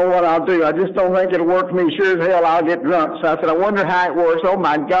it, I don't know what I'll do. I just don't think it'll work for me. Sure as hell, I'll get drunk. So I said, I wonder how it works. Oh,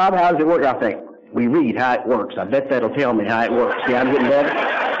 my God, how does it work? I think, we read how it works. I bet that'll tell me how it works. See, I'm getting better.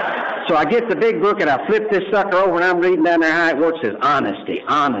 So I get the big book and I flip this sucker over and I'm reading down there how it works. It says honesty,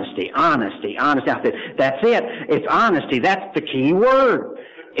 honesty, honesty, honesty. I said, that's it. It's honesty. That's the key word.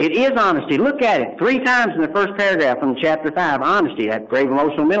 It is honesty. Look at it. 3 times in the first paragraph from chapter 5. Honesty. That grave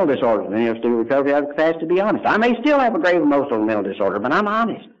emotional mental disorder. Many of us do recovery have fast to be honest. I may still have a grave emotional mental disorder, but I'm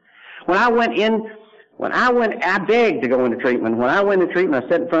honest. I begged to go into treatment. When I went into treatment, I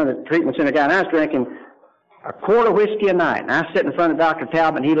sat in front of the treatment center guy and I was drinking a quart of whiskey a night. And I sat in front of Dr.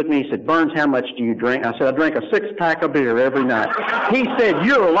 Talbot, and he looked at me and he said, Burns, how much do you drink? I said, I drink a 6-pack of beer every night. He said,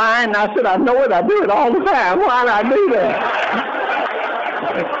 you're lying. And I said, I know it. I do it all the time. Why did I do that?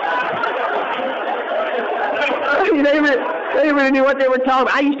 They really knew what they were talking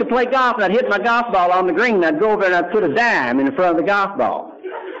about. I used to play golf, and I'd hit my golf ball on the green, and I'd go over and I'd put a dime in the front of the golf ball.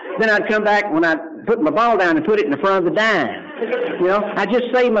 Then I'd come back when I'd put my ball down and put it in the front of the dime. I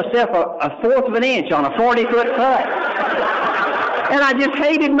just saved myself a fourth of an inch on a 40-foot putt. And I just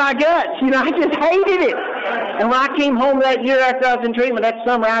hated my guts. I just hated it. And when I came home that year after I was in treatment, that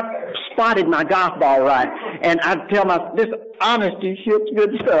summer, I spotted my golf ball right. And I'd tell myself, this honesty shit's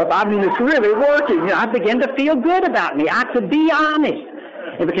good stuff. I mean, it's really working. I began to feel good about me. I could be honest.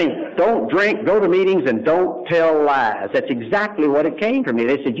 It became, don't drink, go to meetings, and don't tell lies. That's exactly what it came from me.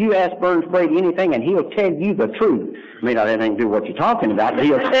 They said, you ask Burns Brady anything, and he'll tell you the truth. It may not have anything to do with what you're talking about, but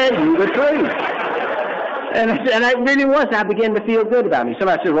he'll tell you the truth. And that really was. I began to feel good about me.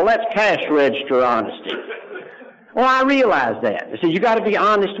 Somebody said, well, that's cash register honesty. Well, I realize that. He said, you got to be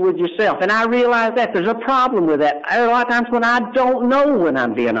honest with yourself. And I realize that. There's a problem with that. There are a lot of times when I don't know when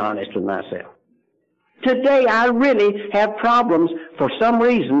I'm being honest with myself. Today, I really have problems. For some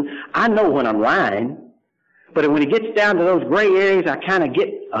reason, I know when I'm lying. But when it gets down to those gray areas, I kind of get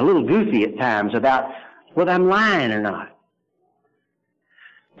a little goofy at times about whether I'm lying or not.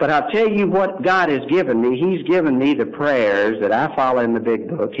 But I'll tell you what God has given me. He's given me the prayers that I follow in the big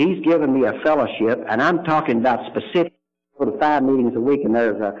book. He's given me a fellowship, and I'm talking about specific for the 5 meetings a week, and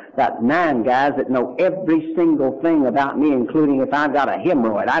there's about 9 guys that know every single thing about me, including if I've got a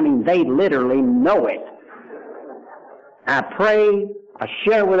hemorrhoid. I mean, they literally know it. I pray, I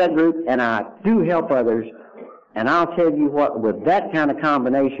share with that group, and I do help others. And I'll tell you what, with that kind of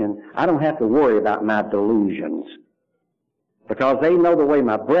combination, I don't have to worry about my delusions. Because they know the way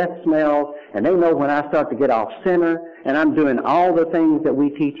my breath smells, and they know when I start to get off center, and I'm doing all the things that we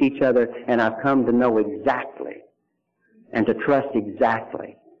teach each other, and I've come to know exactly and to trust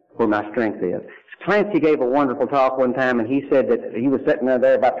exactly where my strength is. Clancy gave a wonderful talk one time, and he said that he was sitting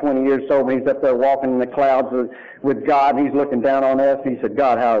there about 20 years sober, and he's up there walking in the clouds with God, and he's looking down on us, and he said,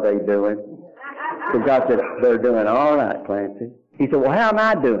 God, how are they doing? So God said, they're doing all right, Clancy. He said, well, how am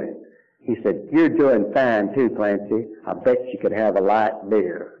I doing? He said, you're doing fine too, Clancy. I bet you could have a light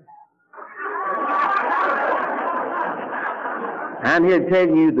beer. I'm here to tell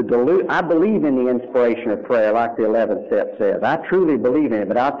you I believe in the inspiration of prayer, like the 11th step says. I truly believe in it,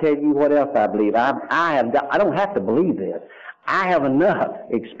 but I'll tell you what else I believe. I don't have to believe this. I have enough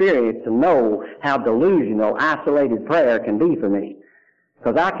experience to know how delusional, isolated prayer can be for me.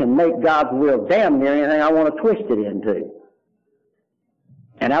 Because I can make God's will damn near anything I want to twist it into.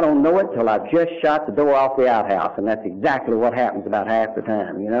 And I don't know it till I've just shot the door off the outhouse, and that's exactly what happens about half the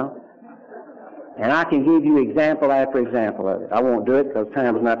time, you know. And I can give you example after example of it. I won't do it because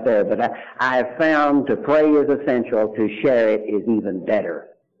time's not there, but I have found to pray is essential, to share it is even better.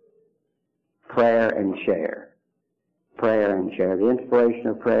 Prayer and share. Prayer and share. The inspiration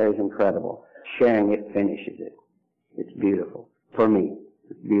of prayer is incredible. Sharing it finishes it. It's beautiful. For me,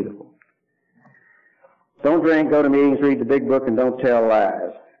 it's beautiful. Don't drink, go to meetings, read the big book, and don't tell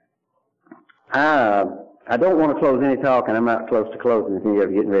lies. I don't want to close any talk, and I'm not close to closing if you're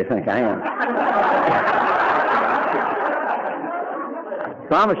getting ready to think I am. I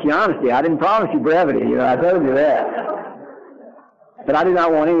promise you honesty. I didn't promise you brevity. You know, I told you that. But I do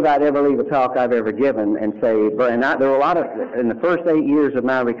not want anybody to ever leave a talk I've ever given and say, there were a lot of, in the first 8 years of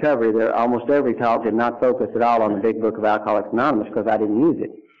my recovery, almost every talk did not focus at all on the big book of Alcoholics Anonymous because I didn't use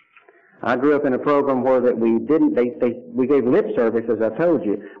it. I grew up in a program where that we gave lip service, as I told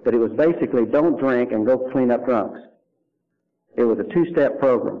you, but it was basically don't drink and go clean up drunks. It was a 2-step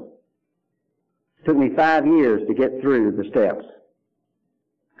program. It took me 5 years to get through the steps.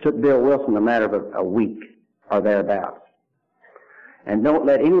 It took Bill Wilson a matter of a week or thereabouts. And don't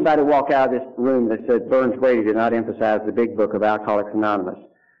let anybody walk out of this room that says Burns Brady did not emphasize the big book of Alcoholics Anonymous.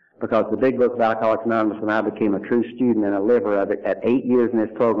 Because the big book of Alcoholics Anonymous, when I became a true student and a liver of it at 8 years in this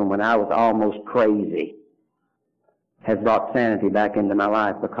program when I was almost crazy, has brought sanity back into my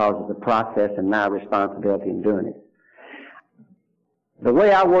life because of the process and my responsibility in doing it. The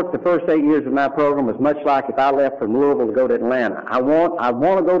way I worked the first 8 years of my program was much like if I left from Louisville to go to Atlanta. I want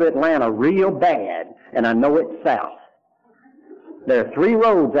to go to Atlanta real bad, and I know it's south. There are 3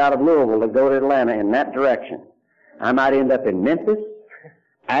 roads out of Louisville that go to Atlanta in that direction. I might end up in Memphis,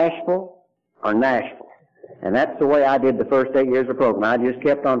 Asheville, or Nashville. And that's the way I did the first 8 years of the program. I just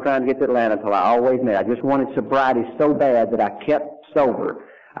kept on trying to get to Atlanta until I always made it. I just wanted sobriety so bad that I kept sober.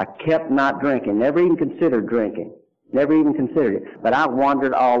 I kept not drinking, never even considered drinking. Never even considered it. But I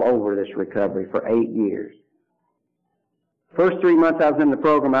wandered all over this recovery for 8 years. First 3 months I was in the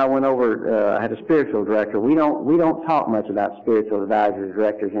program, I went over, I had a spiritual director. We don't talk much about spiritual advisors,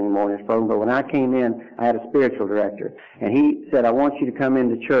 directors anymore in this program, but when I came in, I had a spiritual director. And he said, I want you to come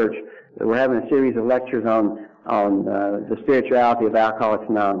into church. We're having a series of lectures on the spirituality of Alcoholics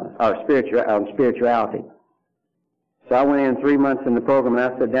Anonymous, or spirituality. So I went in 3 months in the program,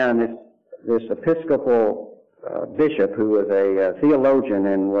 and I sat down, and this Episcopal bishop who was a theologian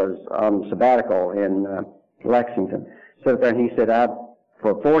and was on sabbatical in Lexington, stood there and he said,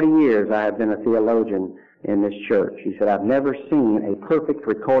 for 40 years I have been a theologian in this church. He said, I've never seen a perfect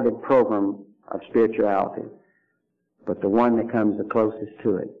recorded program of spirituality, but the one that comes the closest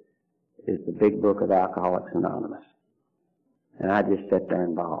to it is the big book of Alcoholics Anonymous. And I just sat there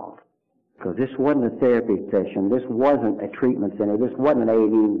and bawled. Because this wasn't a therapy session, this wasn't a treatment center, this wasn't an AA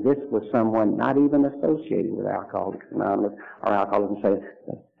meeting, this was someone not even associated with Alcoholics Anonymous or Alcoholics Anonymous.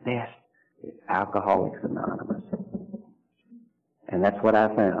 The best is Alcoholics Anonymous. And that's what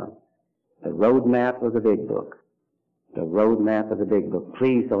I found. The roadmap was a big book. The roadmap of the big book.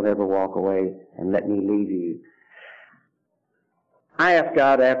 Please don't ever walk away and let me leave you. I asked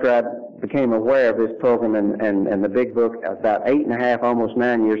God after I became aware of this program and the big book, about 8.5, almost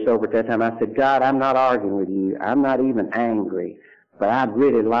 9 years sober at that time. I said, God, I'm not arguing with you. I'm not even angry. But I'd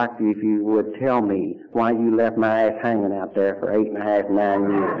really like you if you would tell me why you left my ass hanging out there for 8.5,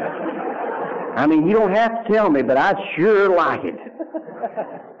 9 years. I mean, you don't have to tell me, but I'd sure like it.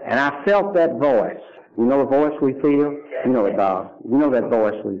 And I felt that voice. You know the voice we feel? You know it, Bob. You know that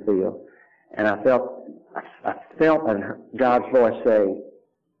voice we feel. And I felt God's voice say,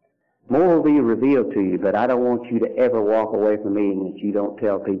 more will be revealed to you, but I don't want you to ever walk away from me and that you don't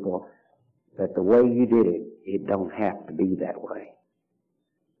tell people that the way you did it, it don't have to be that way.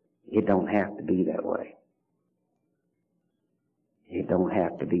 It don't have to be that way. It don't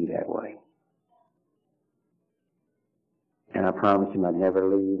have to be that way. And I promised him I'd never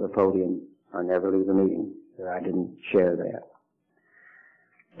leave a podium or never leave a meeting that I didn't share that.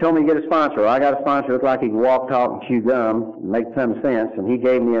 Told me to get a sponsor. Well, I got a sponsor who looked like he could walk, talk, and chew gum, make some sense, and he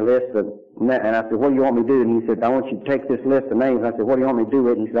gave me a list of, and I said, what do you want me to do? And he said, I want you to take this list of names. I said, what do you want me to do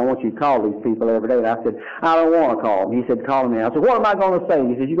with it? And he said, I want you to call these people every day. And I said, I don't want to call them. He said, call them in. I said, what am I going to say?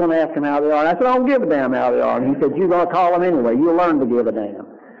 He said, you're going to ask them how they are. And I said, I don't give a damn how they are. And he said, you're going to call them anyway. You'll learn to give a damn.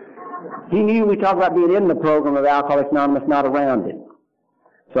 He knew we talked about being in the program of Alcoholics Anonymous, not around it.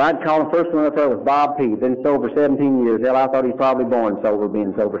 So I'd call him, first one up there was Bob P. Been sober 17 years. Hell, I thought he was probably born sober,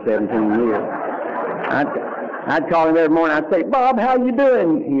 being sober 17 years. I'd call him every morning. I'd say, Bob, how you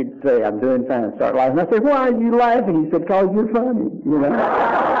doing? He'd say, I'm doing fine. Start laughing. I'd say, why are you laughing? He said, because you're funny. You know.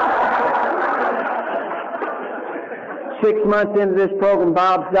 6 months into this program,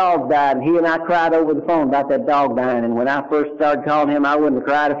 Bob's dog died, and he and I cried over the phone about that dog dying. And when I first started calling him, I wouldn't have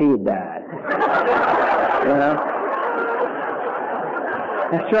cried if he had died. You know?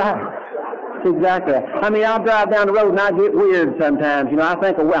 That's right. That's exactly right. I mean, I'll drive down the road and I get weird sometimes. You know,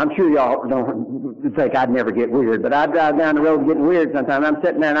 I'm sure y'all don't think I'd never get weird, but I drive down the road getting weird sometimes. I'm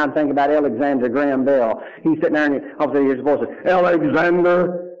sitting there and I'm thinking about Alexander Graham Bell. He's sitting there and all of a sudden his voice says,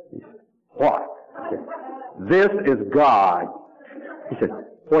 Alexander. What? I said, this is God. He said,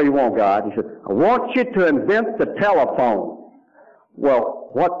 what do you want, God? He said, I want you to invent the telephone. Well,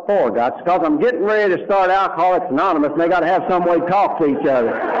 what for, God? It's because I'm getting ready to start Alcoholics Anonymous, and they got to have some way to talk to each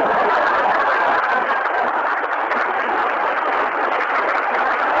other.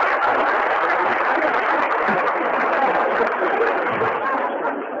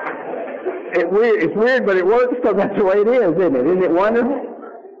 It's weird, but it works because that's the way it is, isn't it? Isn't it wonderful?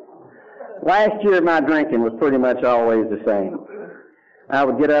 Last year, my drinking was pretty much always the same. I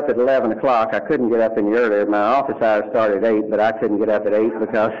would get up at 11 o'clock. I couldn't get up any earlier. My office hours started at 8, but I couldn't get up at 8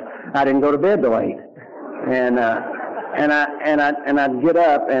 because I didn't go to bed till 8. And I'd get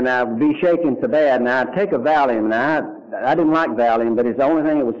up and I'd be shaking so bad, and I'd take a Valium. Now I didn't like Valium, but it's the only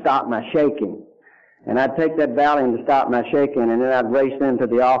thing that would stop my shaking. And I'd take that Valium to stop my shaking, and then I'd race into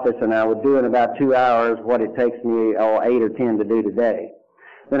the office, and I would do in about 2 hours what it takes me 8 or 10 to do today.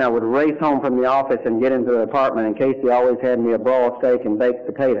 Then I would race home from the office and get into the apartment, and Casey always had me a broiled steak and baked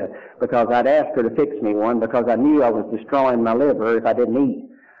potato because I'd ask her to fix me one because I knew I was destroying my liver if I didn't eat.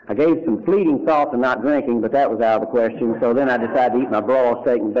 I gave some fleeting thought to not drinking, but that was out of the question, so then I decided to eat my broiled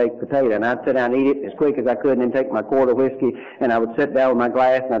steak and baked potato, and I'd sit down and eat it as quick as I could and then take my quart of whiskey, and I would sit down with my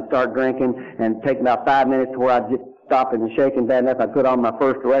glass and I'd start drinking and take about 5 minutes to where I'd just stop and shaking bad enough. I put on my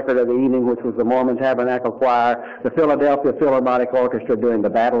first record of the evening, which was the Mormon Tabernacle Choir, the Philadelphia Philharmonic Orchestra doing the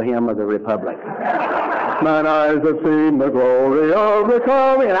Battle Hymn of the Republic. Mine eyes have seen the glory of the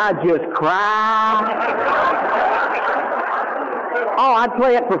coming, and I'd just cry. Oh, I'd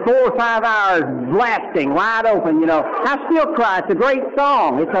play it for 4 or 5 hours, blasting, wide open, you know. I still cry. It's a great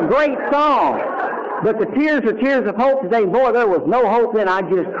song. It's a great song. But the tears are tears of hope today. Boy, there was no hope then. I'd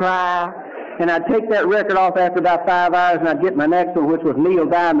just cry. And I'd take that record off after about 5 hours, and I'd get my next one, which was Neil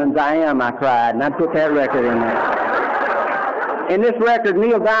Diamond's I Am, I Cried. And I'd put that record in there. In this record,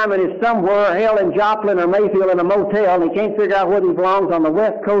 Neil Diamond is somewhere, hell, in Joplin or Mayfield in a motel, and he can't figure out whether he belongs on the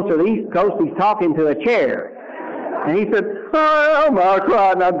West Coast or the East Coast. He's talking to a chair. And he said, I am, I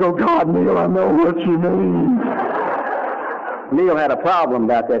cried. And I'd go, God, Neil, I know what you mean. Neil had a problem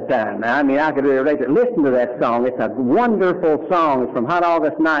about that time. Now, I mean, I could relate to it. Listen to that song. It's a wonderful song. It's from Hot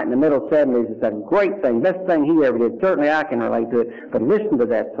August Night in the middle 70s. It's a great thing, best thing he ever did. Certainly I can relate to it, but listen to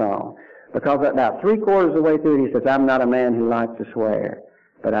that song. Because about 3/4 of the way through it, he says, I'm not a man who likes to swear,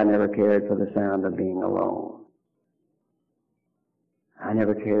 but I never cared for the sound of being alone. I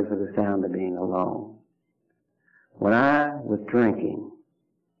never cared for the sound of being alone. When I was drinking,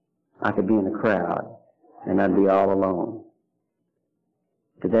 I could be in a crowd, and I'd be all alone.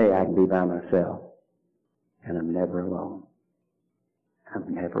 Today I can be by myself, and I'm never alone.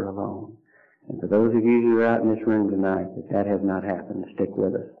 I'm never alone. And for those of you who are out in this room tonight, that has not happened, stick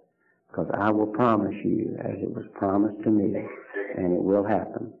with us. Because I will promise you, as it was promised to me, and it will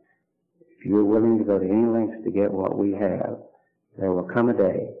happen, if you're willing to go to any lengths to get what we have, there will come a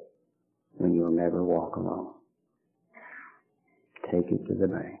day when you'll never walk alone. Take it to the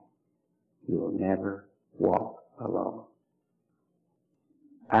bank. You will never walk alone.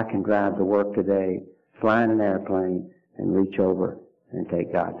 I can drive to work today, fly in an airplane, and reach over and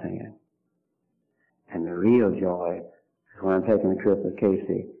take God's hand. And the real joy is when I'm taking a trip with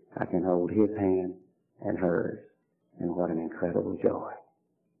Casey, I can hold his hand and hers. And what an incredible joy.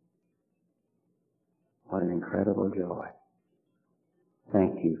 What an incredible joy.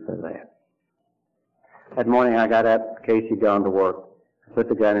 Thank you for that. That morning I got up, Casey gone to work. I put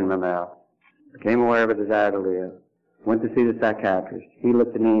the gun in my mouth. Became aware of a desire to live. Went to see the psychiatrist. He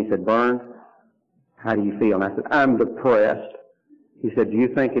looked at me and he said, Burns, how do you feel? And I said, I'm depressed. He said, do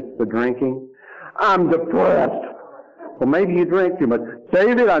you think it's the drinking? I'm depressed. Well, maybe you drink too much.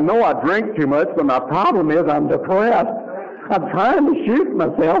 David, I know I drink too much, but my problem is I'm depressed. I'm trying to shoot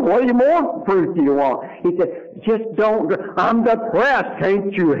myself. What more proof do you want? He said, just don't. I'm depressed.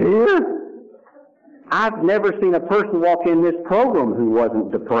 Can't you hear? I've never seen a person walk in this program who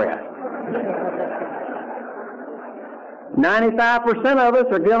wasn't depressed. 95% of us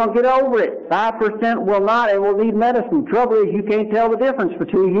are going to get over it. 5% will not and will need medicine. Trouble is you can't tell the difference for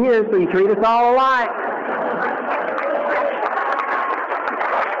 2 years, so you treat us all alike.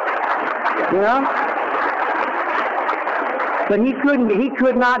 You know? But he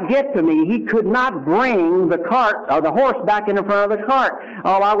could not get to me. He could not bring the cart or the horse back in front of the cart.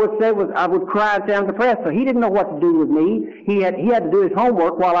 All I would say was I would cry and say I'm depressed. So he didn't know what to do with me. He had to do his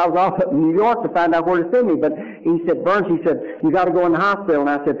homework while I was off in New York to find out where to send me. But he said, Burns, he said, you got to go in the hospital. And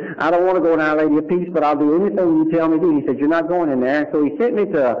I said, I don't want to go in Our Lady of Peace, but I'll do anything you tell me to do. He said, you're not going in there. And so he sent me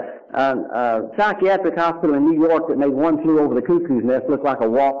to a psychiatric hospital in New York that made One Flew Over the Cuckoo's Nest look like a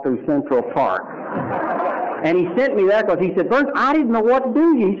walk through Central Park. And he sent me there because he said, Burns, I didn't know what to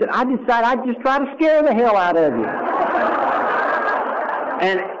do. He said, I decided I'd just try to scare the hell out of you.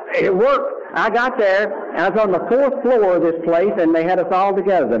 And it worked. I got there, and I was on the 4th floor of this place, and they had us all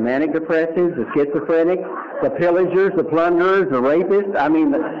together, the manic depressives, the schizophrenic, the pillagers, the plunderers, the rapists, I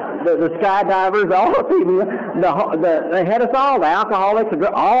mean, the skydivers, all the people. They had us all, the alcoholics,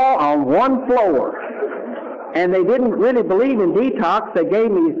 all on one floor. And they didn't really believe in detox. They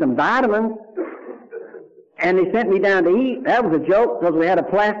gave me some vitamins. And they sent me down to eat. That was a joke because we had a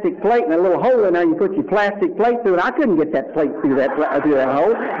plastic plate and a little hole in there. You put your plastic plate through it. I couldn't get that plate through that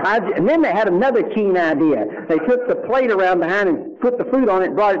hole. And then they had another keen idea. They took the plate around behind and put the food on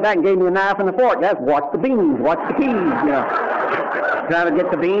it, brought it back, and gave me a knife and a fork. That's watch the beans, watch the peas, you know. Trying to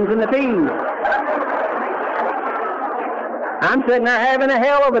get the beans and the peas. I'm sitting there having a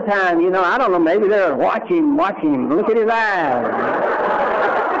hell of a time, you know. I don't know, maybe they're watching him. Look at his eyes.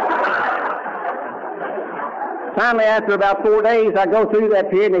 Finally, after about 4 days, I go through that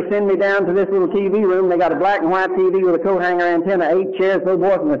period, and they send me down to this little TV room. They got a black and white TV with a coat hanger antenna, 8 chairs. Little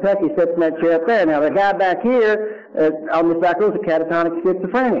boy from Kentucky sits in that chair up there. Now, the guy back here on this back row is a catatonic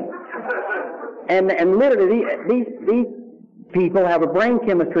schizophrenic. And literally, these people have a brain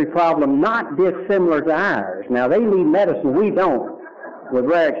chemistry problem not dissimilar to ours. Now, they need medicine. We don't, with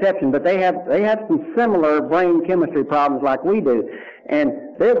rare exception. But they have some similar brain chemistry problems like we do.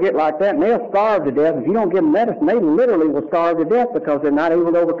 And they'll get like that, and they'll starve to death. If you don't give them medicine, they literally will starve to death because they're not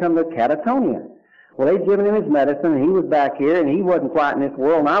able to overcome their catatonia. Well, they've given him his medicine, and he was back here, and he wasn't quite in this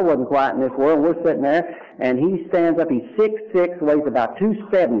world, and I wasn't quite in this world. And we're sitting there, and he stands up. He's 6'6", weighs about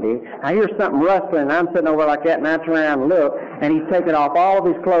 270. I hear something rustling, and I'm sitting over like that, and I turn around and look, and he's taken off all of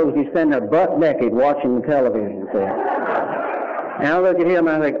his clothes. He's standing there butt naked watching the television. See? And I look at him,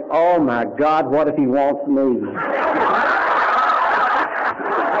 and I think, oh, my God, what if he wants me?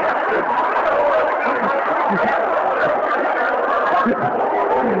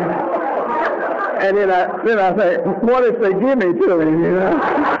 And then I say, what if they give me to him, you know?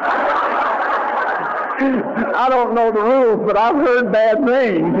 I don't know the rules, but I've heard bad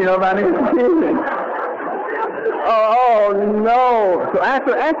things, you know, about institutions. Oh, no. So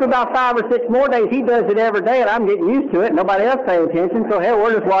after about 5 or 6 more days, he does it every day, and I'm getting used to it. Nobody else pays attention, so, hell,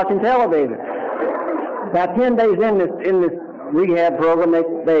 we're just watching television. About 10 days in this rehab program,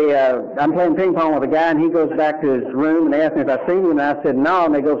 I'm playing ping pong with a guy, and he goes back to his room, and they asked me if I'd seen him, and I said no,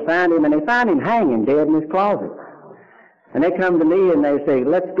 and they go find him, and they find him hanging dead in his closet. And they come to me, and they say,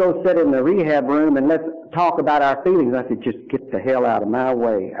 let's go sit in the rehab room, and let's talk about our feelings. I said, just get the hell out of my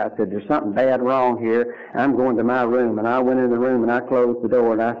way. I said, there's something bad wrong here. I'm going to my room. And I went in the room, and I closed the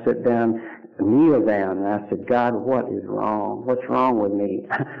door, and I sat down kneel down, and I said, God, what is wrong? What's wrong with me?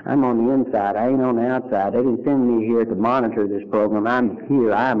 I'm on the inside. I ain't on the outside. They didn't send me here to monitor this program. I'm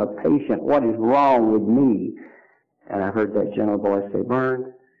here. I am a patient. What is wrong with me? And I heard that gentle voice say,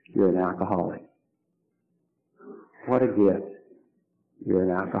 Vern, you're an alcoholic. What a gift. You're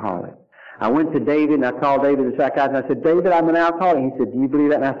an alcoholic. I went to David, and I called David, the psychiatrist, and I said, David, I'm an alcoholic. He said, do you believe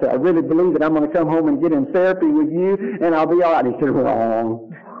that? And I said, I really believe it. I'm going to come home and get in therapy with you, and I'll be all right. He said,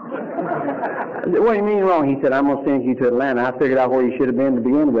 wrong. I said, what do you mean wrong? He said, I'm going to send you to Atlanta. I figured out where you should have been to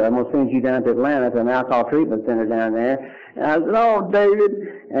begin with. I'm going to send you down to Atlanta to an alcohol treatment center down there. And I said, oh, David.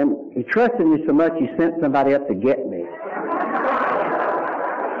 And he trusted me so much, he sent somebody up to get me.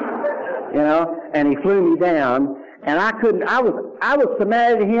 You know, and he flew me down, and I was so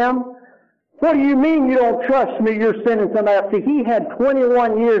mad at him. What do you mean you don't trust me? You're sending somebody up. See, he had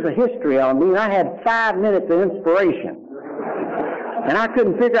 21 years of history on me, and I had 5 minutes of inspiration. And I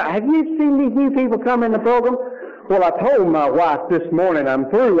couldn't figure out, have you seen these new people come in the program? Well, I told my wife this morning I'm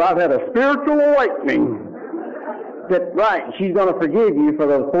through. I've had a spiritual awakening. That, right, she's going to forgive you for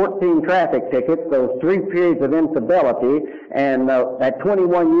those 14 traffic tickets, those 3 periods of infidelity, and that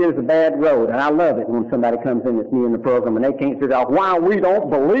 21 years of bad road. And I love it when somebody comes in that's new in the program and they can't figure out why we don't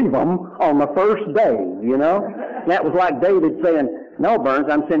believe them on the first day, you know? That was like David saying, no, Burns,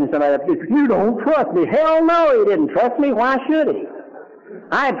 I'm sending somebody up to you. You don't trust me. Hell no, he didn't trust me. Why should he?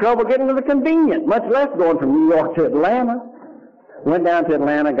 I had trouble getting to the convenient, much less going from New York to Atlanta. Went down to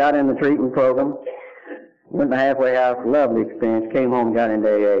Atlanta, got in the treatment program. Went to the halfway house, lovely experience, came home and got into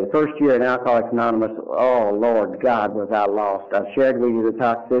AA. First year in Alcoholics Anonymous, oh, Lord God, was I lost. I shared with you the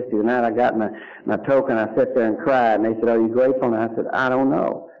toxicity. The night I got my token, I sat there and cried. And they said, are you grateful? And I said, I don't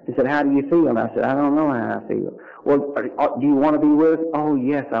know. They said, how do you feel? And I said, I don't know how I feel. Well, do you want to be with us? Oh,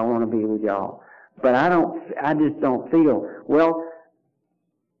 yes, I want to be with y'all. But I just don't feel. Well,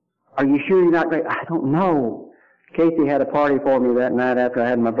 are you sure you're not grateful? I don't know. Casey had a party for me that night after I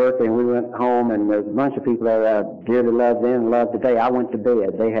had my birthday, and we went home, and there was a bunch of people that I dearly loved then and loved today. I went to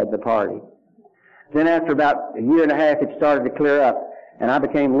bed. They had the party. Then after about a year and a half, it started to clear up, and I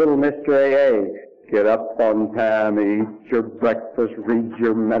became Little Mr. AA. Get up on time, eat your breakfast, read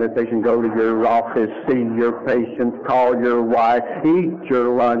your meditation, go to your office, see your patients, call your wife, eat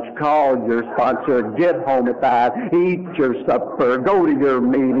your lunch, call your sponsor, get home at 5, eat your supper, go to your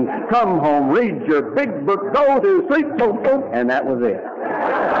meeting, come home, read your big book, go to sleep, boom, boom, and that was it.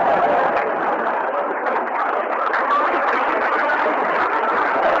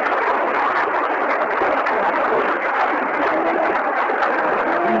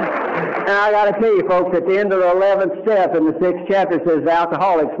 And I got to tell you, folks, at the end of the 11th step in the 6th chapter, it says,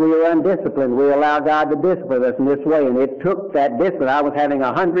 alcoholics, we are undisciplined. We allow God to discipline us in this way. And it took that discipline. I was having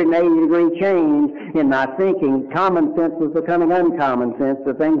a 180-degree change in my thinking. Common sense was becoming uncommon sense,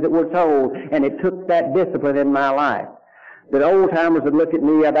 the things that were told. And it took that discipline in my life. The old-timers would look at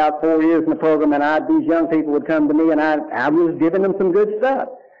me about 4 years in the program, and these young people would come to me, and I was giving them some good stuff.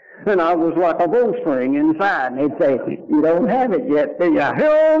 And I was like a bowstring inside. And they'd say, you don't have it yet, do you?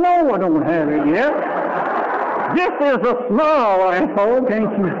 Hell no, I don't have it yet. This is a small asshole. Can't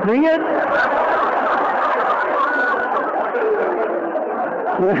you see it?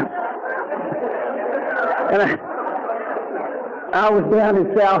 And I was down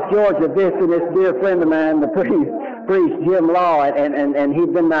in South Georgia visiting this dear friend of mine, the priest Jim Law, and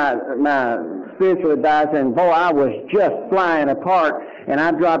he'd been my spiritual advisor, and boy, I was just flying apart. And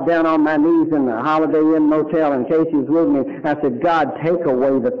I dropped down on my knees in the Holiday Inn Motel, and Casey was with me. I said, God, take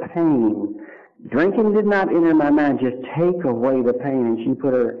away the pain. Drinking did not enter my mind. Just take away the pain. And she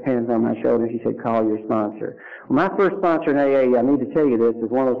put her hands on my shoulder. She said, call your sponsor. Well, my first sponsor in AA, I need to tell you this, is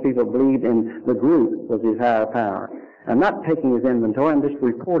one of those people who believed in the group was his higher power. I'm not taking his inventory. I'm just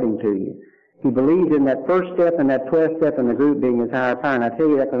reporting to you. He believed in that first step and that 12th step in the group being his higher power. And I tell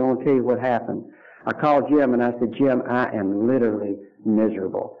you that because I want to tell you what happened. I called Jim and I said, Jim, I am literally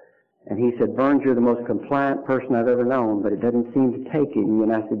miserable. And he said, Burns, you're the most compliant person I've ever known, but it doesn't seem to take you.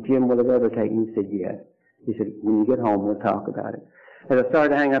 And I said, Jim, will it ever take you? He said, yes. He said, when you get home, we'll talk about it. As I started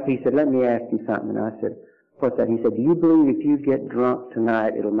to hang up, he said, let me ask you something. And I said, what's that? He said, do you believe if you get drunk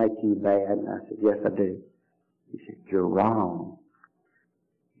tonight, it'll make you bad? And I said, yes, I do. He said, you're wrong.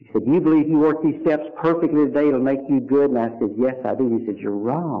 He said, do you believe if you work these steps perfectly today, it'll make you good? And I said, yes, I do. He said, you're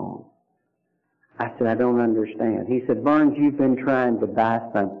wrong. I said, I don't understand. He said, Burns, you've been trying to buy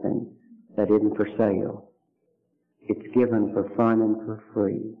something that isn't for sale. It's given for fun and for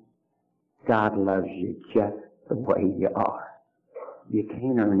free. God loves you just the way you are. You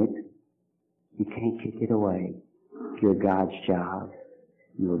can't earn it. You can't kick it away. You're God's child.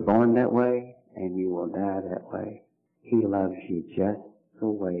 You were born that way, and you will die that way. He loves you just the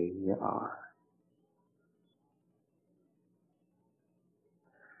way you are.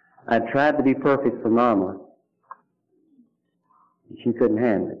 I tried to be perfect for Mama. She couldn't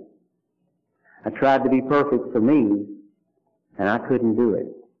handle it. I tried to be perfect for me, and I couldn't do it.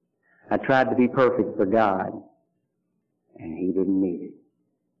 I tried to be perfect for God, and He didn't need it.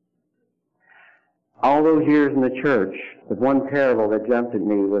 All those years in the church, the one parable that jumped at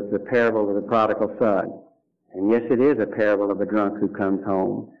me was the parable of the prodigal son. And yes, it is a parable of a drunk who comes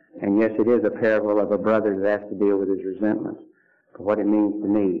home. And yes, it is a parable of a brother that has to deal with his resentments. But what it means to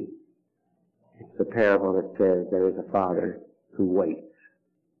me, it's the parable that says there is a Father who waits.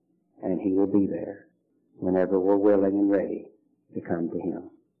 And He will be there whenever we're willing and ready to come to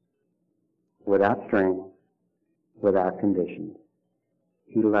Him. Without strings, without conditions.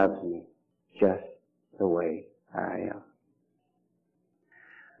 He loves me just the way I am.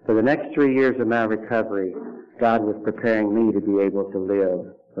 For the next 3 years of my recovery, God was preparing me to be able to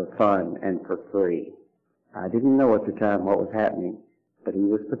live for fun and for free. I didn't know at the time what was happening, but He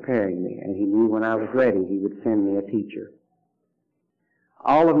was preparing me, and He knew when I was ready He would send me a teacher.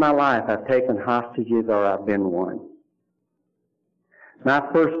 All of my life I've taken hostages or I've been one. My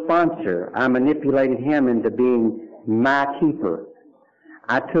first sponsor, I manipulated him into being my keeper.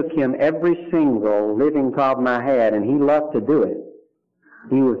 I took him every single living problem I had, and he loved to do it.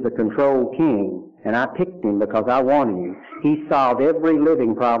 He was the control king, and I picked him because I wanted him. He solved every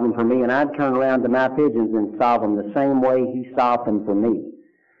living problem for me, and I'd turn around to my pigeons and solve them the same way he solved them for me.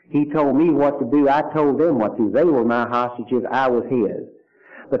 He told me what to do. I told them what to do. They were my hostages. I was his.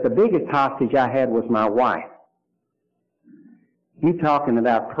 But the biggest hostage I had was my wife. You talking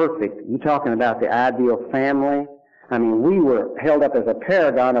about perfect. You talking about the ideal family. I mean, we were held up as a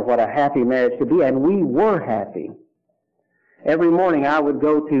paragon of what a happy marriage could be, and we were happy. Every morning I would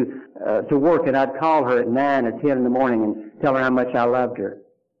go to work, and I'd call her at 9 or 10 in the morning and tell her how much I loved her.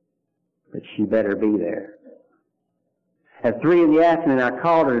 But she better be there. At 3 in the afternoon I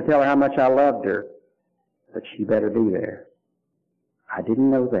called her to tell her how much I loved her. But she better be there. I didn't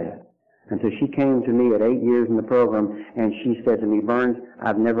know that until she came to me at 8 years in the program, and she said to me, "Burns,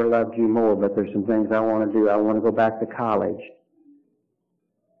 I've never loved you more, but there's some things I want to do. I want to go back to college.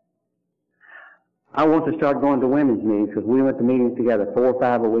 I want to start going to women's meetings," because we went to meetings together 4 or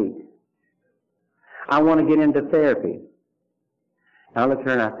 5 a week. "I want to get into therapy." And I looked at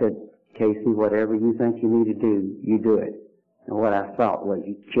her and I said, "Casey, whatever you think you need to do, you do it." And what I thought was,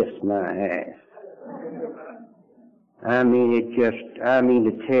 you kissed my ass. I mean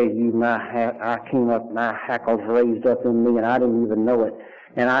to tell you, I came up, my hackles raised up in me, and I didn't even know it.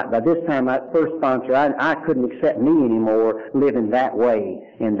 And by this time, my first sponsor, I couldn't accept me anymore living that way.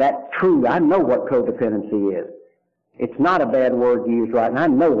 And that's true. I know what codependency is. It's not a bad word used right, and I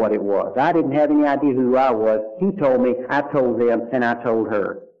know what it was. I didn't have any idea who I was. He told me, I told them, and I told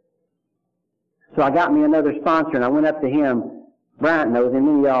her. So I got me another sponsor, and I went up to him. Bryant knows him,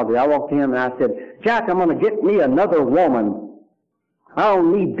 and y'all do. I walked to him, and I said, "Jack, I'm going to get me another woman. I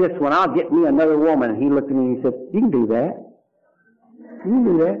don't need this one. I'll get me another woman." And he looked at me and he said, "You can do that. You can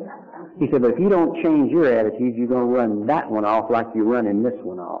do that." He said, "But if you don't change your attitude, you're going to run that one off like you're running this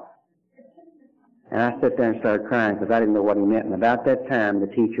one off." And I sat there and started crying because I didn't know what he meant. And about that time, the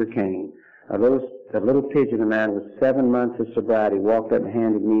teacher came. A little pigeon of mine with 7 months of sobriety walked up and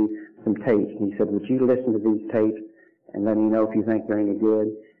handed me some tapes. And he said, "Would you listen to these tapes and let me know if you think they're any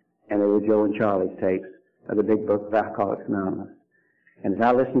good?" And they were Joe and Charlie's tapes of the Big Book of Alcoholics Anonymous. And as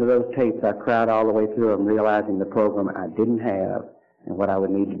I listened to those tapes, I cried all the way through them, realizing the program I didn't have and what I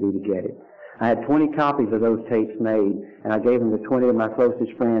would need to do to get it. I had 20 copies of those tapes made, and I gave them to 20 of my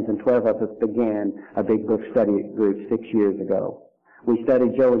closest friends, and 12 of us began a Big Book study group 6 years ago. We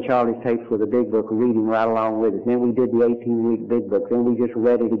studied Joe and Charlie's tapes with a Big Book, reading right along with it. Then we did the 18-week Big Book. Then we just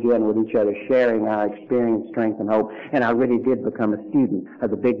read it again with each other, sharing our experience, strength, and hope. And I really did become a student of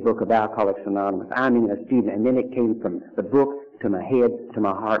the Big Book of Alcoholics Anonymous. I mean a student. And then it came from the book to my head, to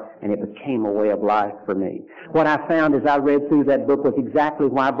my heart, and it became a way of life for me. What I found as I read through that book was exactly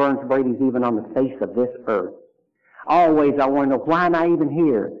why Burns Brady's even on the face of this earth. Always I want to know, why am I even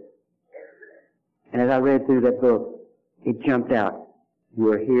here? And as I read through that book, it jumped out.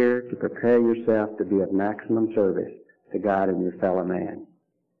 You are here to prepare yourself to be of maximum service to God and your fellow man.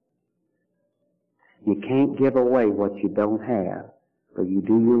 You can't give away what you don't have, but you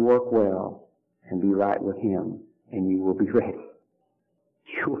do your work well and be right with Him, and you will be ready.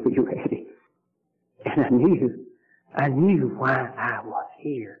 You will be ready. And I knew why I was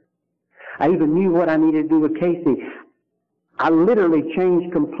here. I even knew what I needed to do with Casey. I literally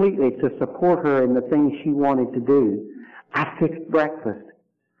changed completely to support her in the things she wanted to do. I fixed breakfast.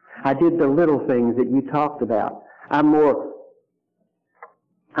 I did the little things that you talked about. I'm more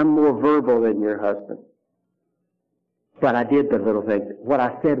verbal than your husband. but I did the little things. What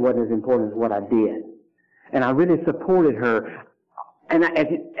I said wasn't as important as what I did. And I really supported her. And as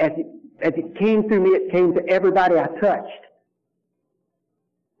it came through me, it came to everybody I touched.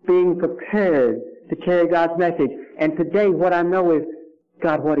 Being prepared to carry God's message. And today what I know is,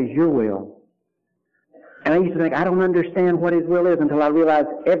 God, what is your will? And I used to think, I don't understand what His will is until I realized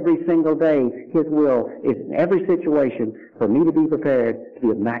every single day His will is in every situation for me to be prepared to be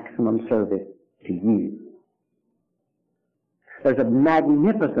of maximum service to you. There's a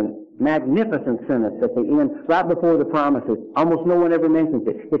magnificent sentence at the end, right before the promises. Almost no one ever mentions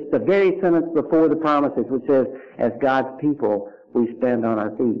it. It's the very sentence before the promises which says, as God's people, we stand on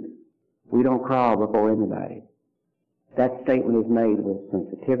our feet. We don't crawl before anybody. That statement is made with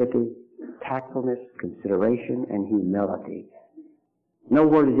sensitivity, tactfulness, consideration, and humility.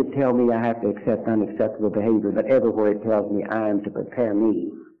 Nowhere does it tell me I have to accept unacceptable behavior, but everywhere it tells me I am to prepare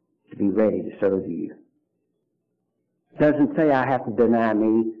me to be ready to serve you. It doesn't say I have to deny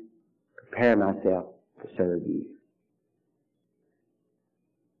me, prepare myself to serve you.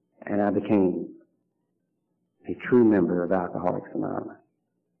 And I became a true member of Alcoholics Anonymous,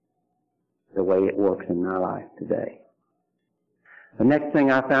 the way it works in my life today. The next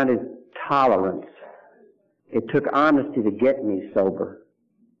thing I found is tolerance. It took honesty to get me sober.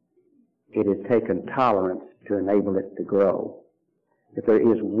 It has taken tolerance to enable it to grow. If there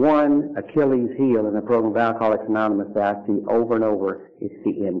is one Achilles heel in the program of Alcoholics Anonymous that I see over and over, it's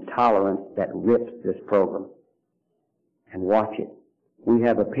the intolerance that rips this program. And watch it. We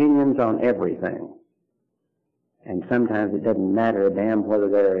have opinions on everything. And sometimes it doesn't matter a damn whether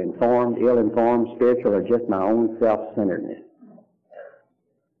they're informed, ill-informed, spiritual, or just my own self-centeredness.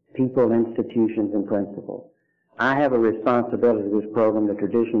 People, institutions, and principles. I have a responsibility to this program, the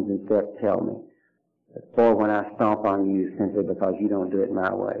traditions and steps tell me. Before when I stomp on you simply because you don't do it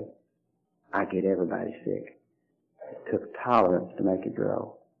my way, I get everybody sick. It took tolerance to make it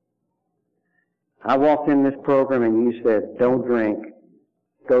grow. I walked in this program and you said, don't drink,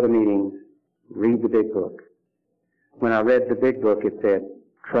 go to meetings, read the big book. When I read the big book, it said,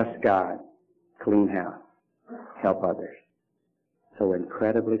 trust God, clean house, help others. So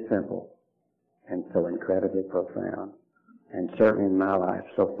incredibly simple and so incredibly profound, and certainly in my life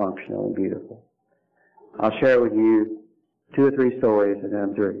so functional and beautiful. I'll share with you 2 or 3 stories and then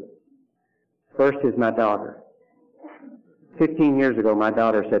I'm through. First is my daughter. 15 years ago, my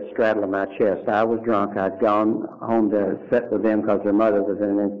daughter sat straddling my chest. I was drunk. I'd gone home to sit with them because their mother was in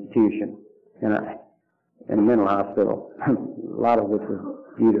an institution in a mental hospital, a lot of which was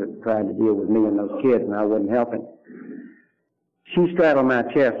due to trying to deal with me and those kids, and I wasn't helping. She straddled my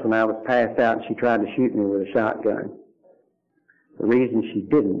chest when I was passed out, and she tried to shoot me with a shotgun. The reason she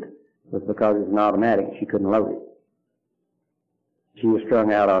didn't was because it was an automatic. She couldn't load it. She was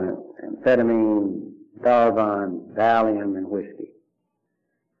strung out on amphetamine, Darvon, Valium, and whiskey.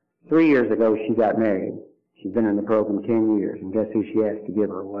 3 years ago, she got married. She's been in the program 10 years, and guess who she asked to give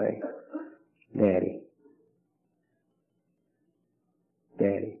her away? Daddy.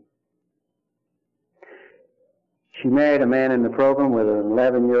 Daddy. She married a man in the program with an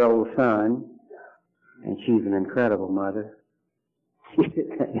 11-year-old son, and she's an incredible mother. She's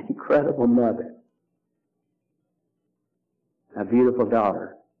an incredible mother. A beautiful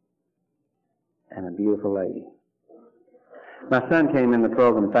daughter, and a beautiful lady. My son came in the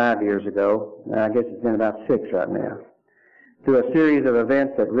program 5 years ago. I guess it's been about 6 right now. Through a series of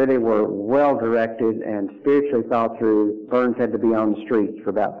events that really were well-directed and spiritually thought through, Burns had to be on the streets for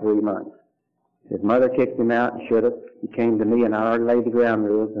about 3 months. His mother kicked him out and should have. He came to me and I already laid the ground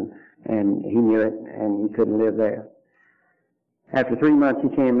rules and he knew it and he couldn't live there. After 3 months he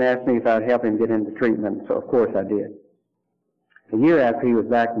came and asked me if I would help him get into treatment, so of course I did. A year after he was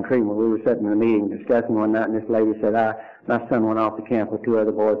back in treatment, we were sitting in a meeting discussing one night, and this lady said, my son went off to camp with 2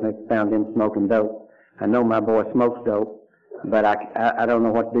 other boys and they found him smoking dope. I know my boy smokes dope, but I don't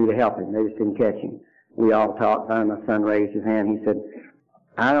know what to do to help him. They just didn't catch him. We all talked. Finally my son raised his hand. He said,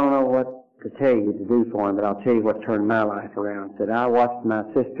 I don't know what to tell you to do for him, but I'll tell you what turned my life around. Said, I watched my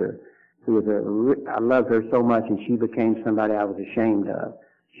sister, who was I loved her so much, and she became somebody I was ashamed of.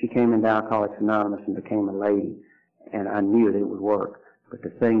 She came into Alcoholics Anonymous and became a lady, and I knew that it would work. But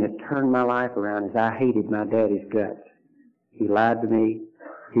the thing that turned my life around is I hated my daddy's guts. He lied to me.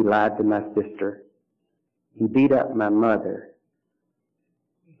 He lied to my sister. He beat up my mother.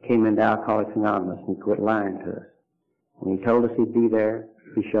 He came into Alcoholics Anonymous and he quit lying to us. When he told us he'd be there,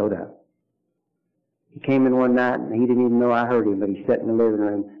 he showed up. He came in one night and he didn't even know I heard him, but he sat in the living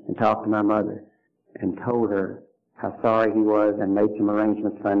room and talked to my mother and told her how sorry he was and made some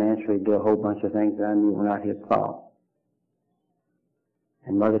arrangements financially to do a whole bunch of things that I knew were not his fault.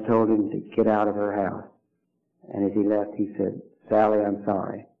 And Mother told him to get out of her house. And as he left, he said, Sally, I'm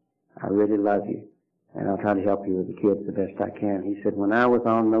sorry. I really love you, and I'll try to help you with the kids the best I can. He said, when I was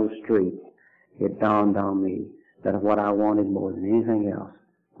on those streets, it dawned on me that what I wanted more than anything else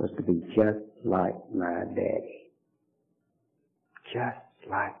was to be just like my daddy. Just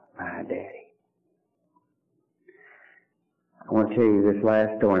like my daddy. I want to tell you this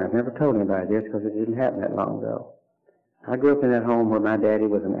last story, and I've never told anybody this because it didn't happen that long ago. I grew up in that home where my daddy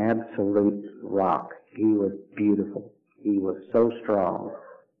was an absolute rock. He was beautiful. He was so strong.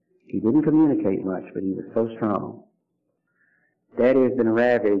 He didn't communicate much, but he was so strong. Daddy has been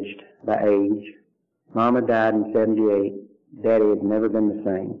ravaged by age. Mama died in 78. Daddy has never been the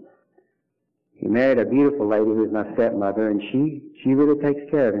same. He married a beautiful lady who is my stepmother, and she really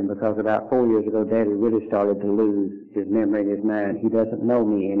takes care of him because about 4 years ago, Daddy really started to lose his memory and his mind. He doesn't know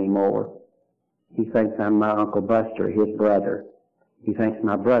me anymore. He thinks I'm my Uncle Buster, his brother. He thinks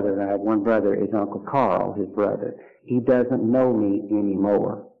my brother, and I have one brother, is Uncle Carl, his brother. He doesn't know me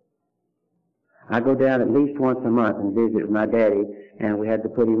anymore. I go down at least once a month and visit with my daddy, and we had to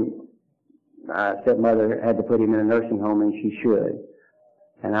put him, my stepmother had to put him in a nursing home, and she should.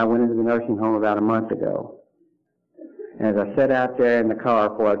 And I went into the nursing home about a month ago. And as I sat out there in the car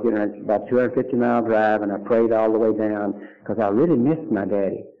for our dinner, it's about a 250-mile drive, and I prayed all the way down because I really missed my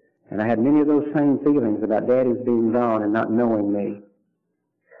daddy. And I had many of those same feelings about daddy's being gone and not knowing me.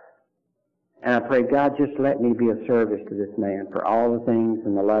 And I prayed, God, just let me be of service to this man for all the things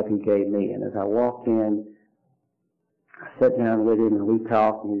and the love he gave me. And as I walked in, I sat down with him and we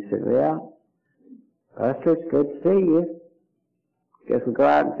talked, and he said, well, Buster, it's good to see you. Guess we'll go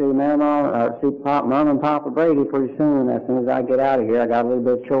out and see Mom and Papa Brady pretty soon. As soon as I get out of here, I got a little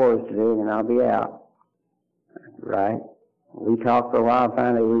bit of chores to do, and I'll be out. Right? We talked for a while.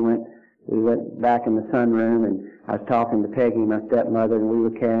 Finally, we went back in the sunroom, and I was talking to Peggy, my stepmother, and we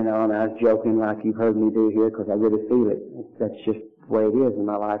were carrying on. I was joking like you've heard me do here because I really feel it. That's just the way it is in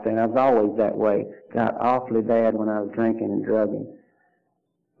my life, and I was always that way. Got awfully bad when I was drinking and drugging,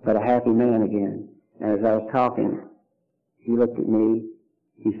 but a happy man again. And as I was talking, he looked at me.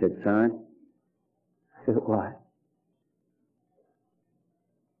 He said, son. I said, what?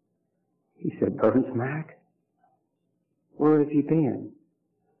 He said, Burnsmack, where have you been?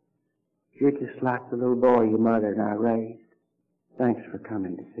 You're just like the little boy your mother and I raised. Thanks for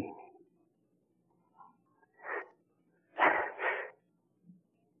coming to see me.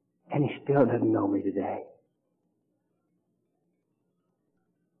 And he still doesn't know me today.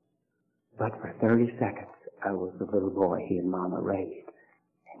 But for 30 seconds, I was the little boy he and Mama raised.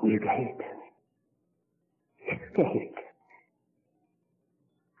 And you gave it to me. You gave it to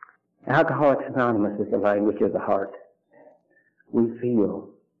me. Alcoholics Anonymous is the language of the heart. We feel.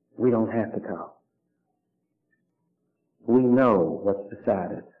 We don't have to talk. We know what's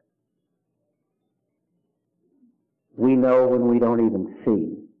beside us. We know when we don't even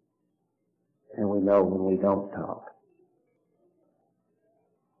see. And we know when we don't talk.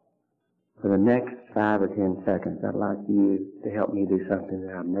 For the next 5 or 10 seconds, I'd like you to help me do something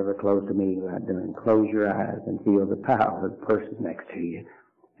that I've never closed a meeting without doing. Close your eyes and feel the power of the person next to you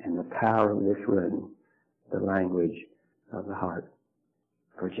and the power of this room, the language of the heart,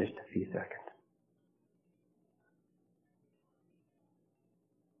 for just a few seconds.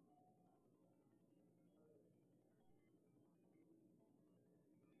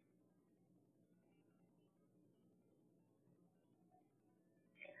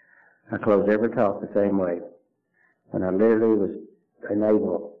 I close every talk the same way. When I literally was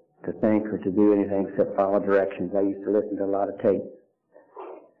unable to think or to do anything except follow directions, I used to listen to a lot of tapes.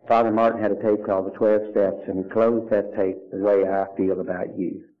 Father Martin had a tape called The 12 Steps, and he closed that tape the way I feel about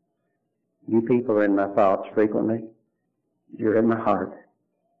you. You people are in my thoughts frequently. You're in my heart,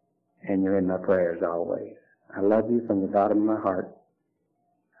 and you're in my prayers always. I love you from the bottom of my heart.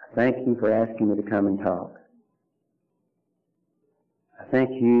 I thank you for asking me to come and talk. I thank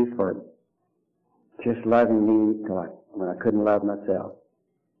you for just loving me when I couldn't love myself,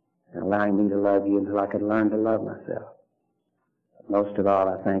 and allowing me to love you until I could learn to love myself. Most of all,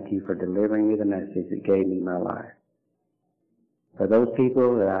 I thank you for delivering me the message that gave me my life. For those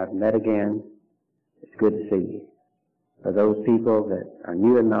people that I've met again, it's good to see you. For those people that are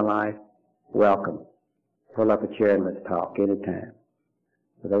new in my life, welcome. Pull up a chair and let's talk anytime.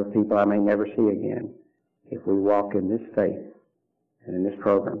 For those people I may never see again, if we walk in this faith and in this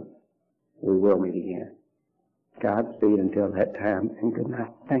program, we will meet again. Godspeed until that time, and good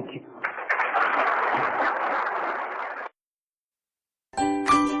night. Thank you.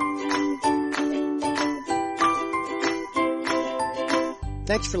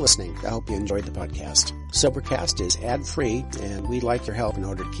 Thanks for listening. I hope you enjoyed the podcast. Sobercast is ad-free, and we'd like your help in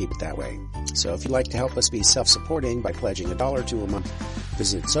order to keep it that way. So if you'd like to help us be self-supporting by pledging $1 or $2 a month,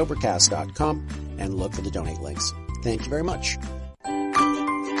 visit Sobercast.com and look for the donate links. Thank you very much.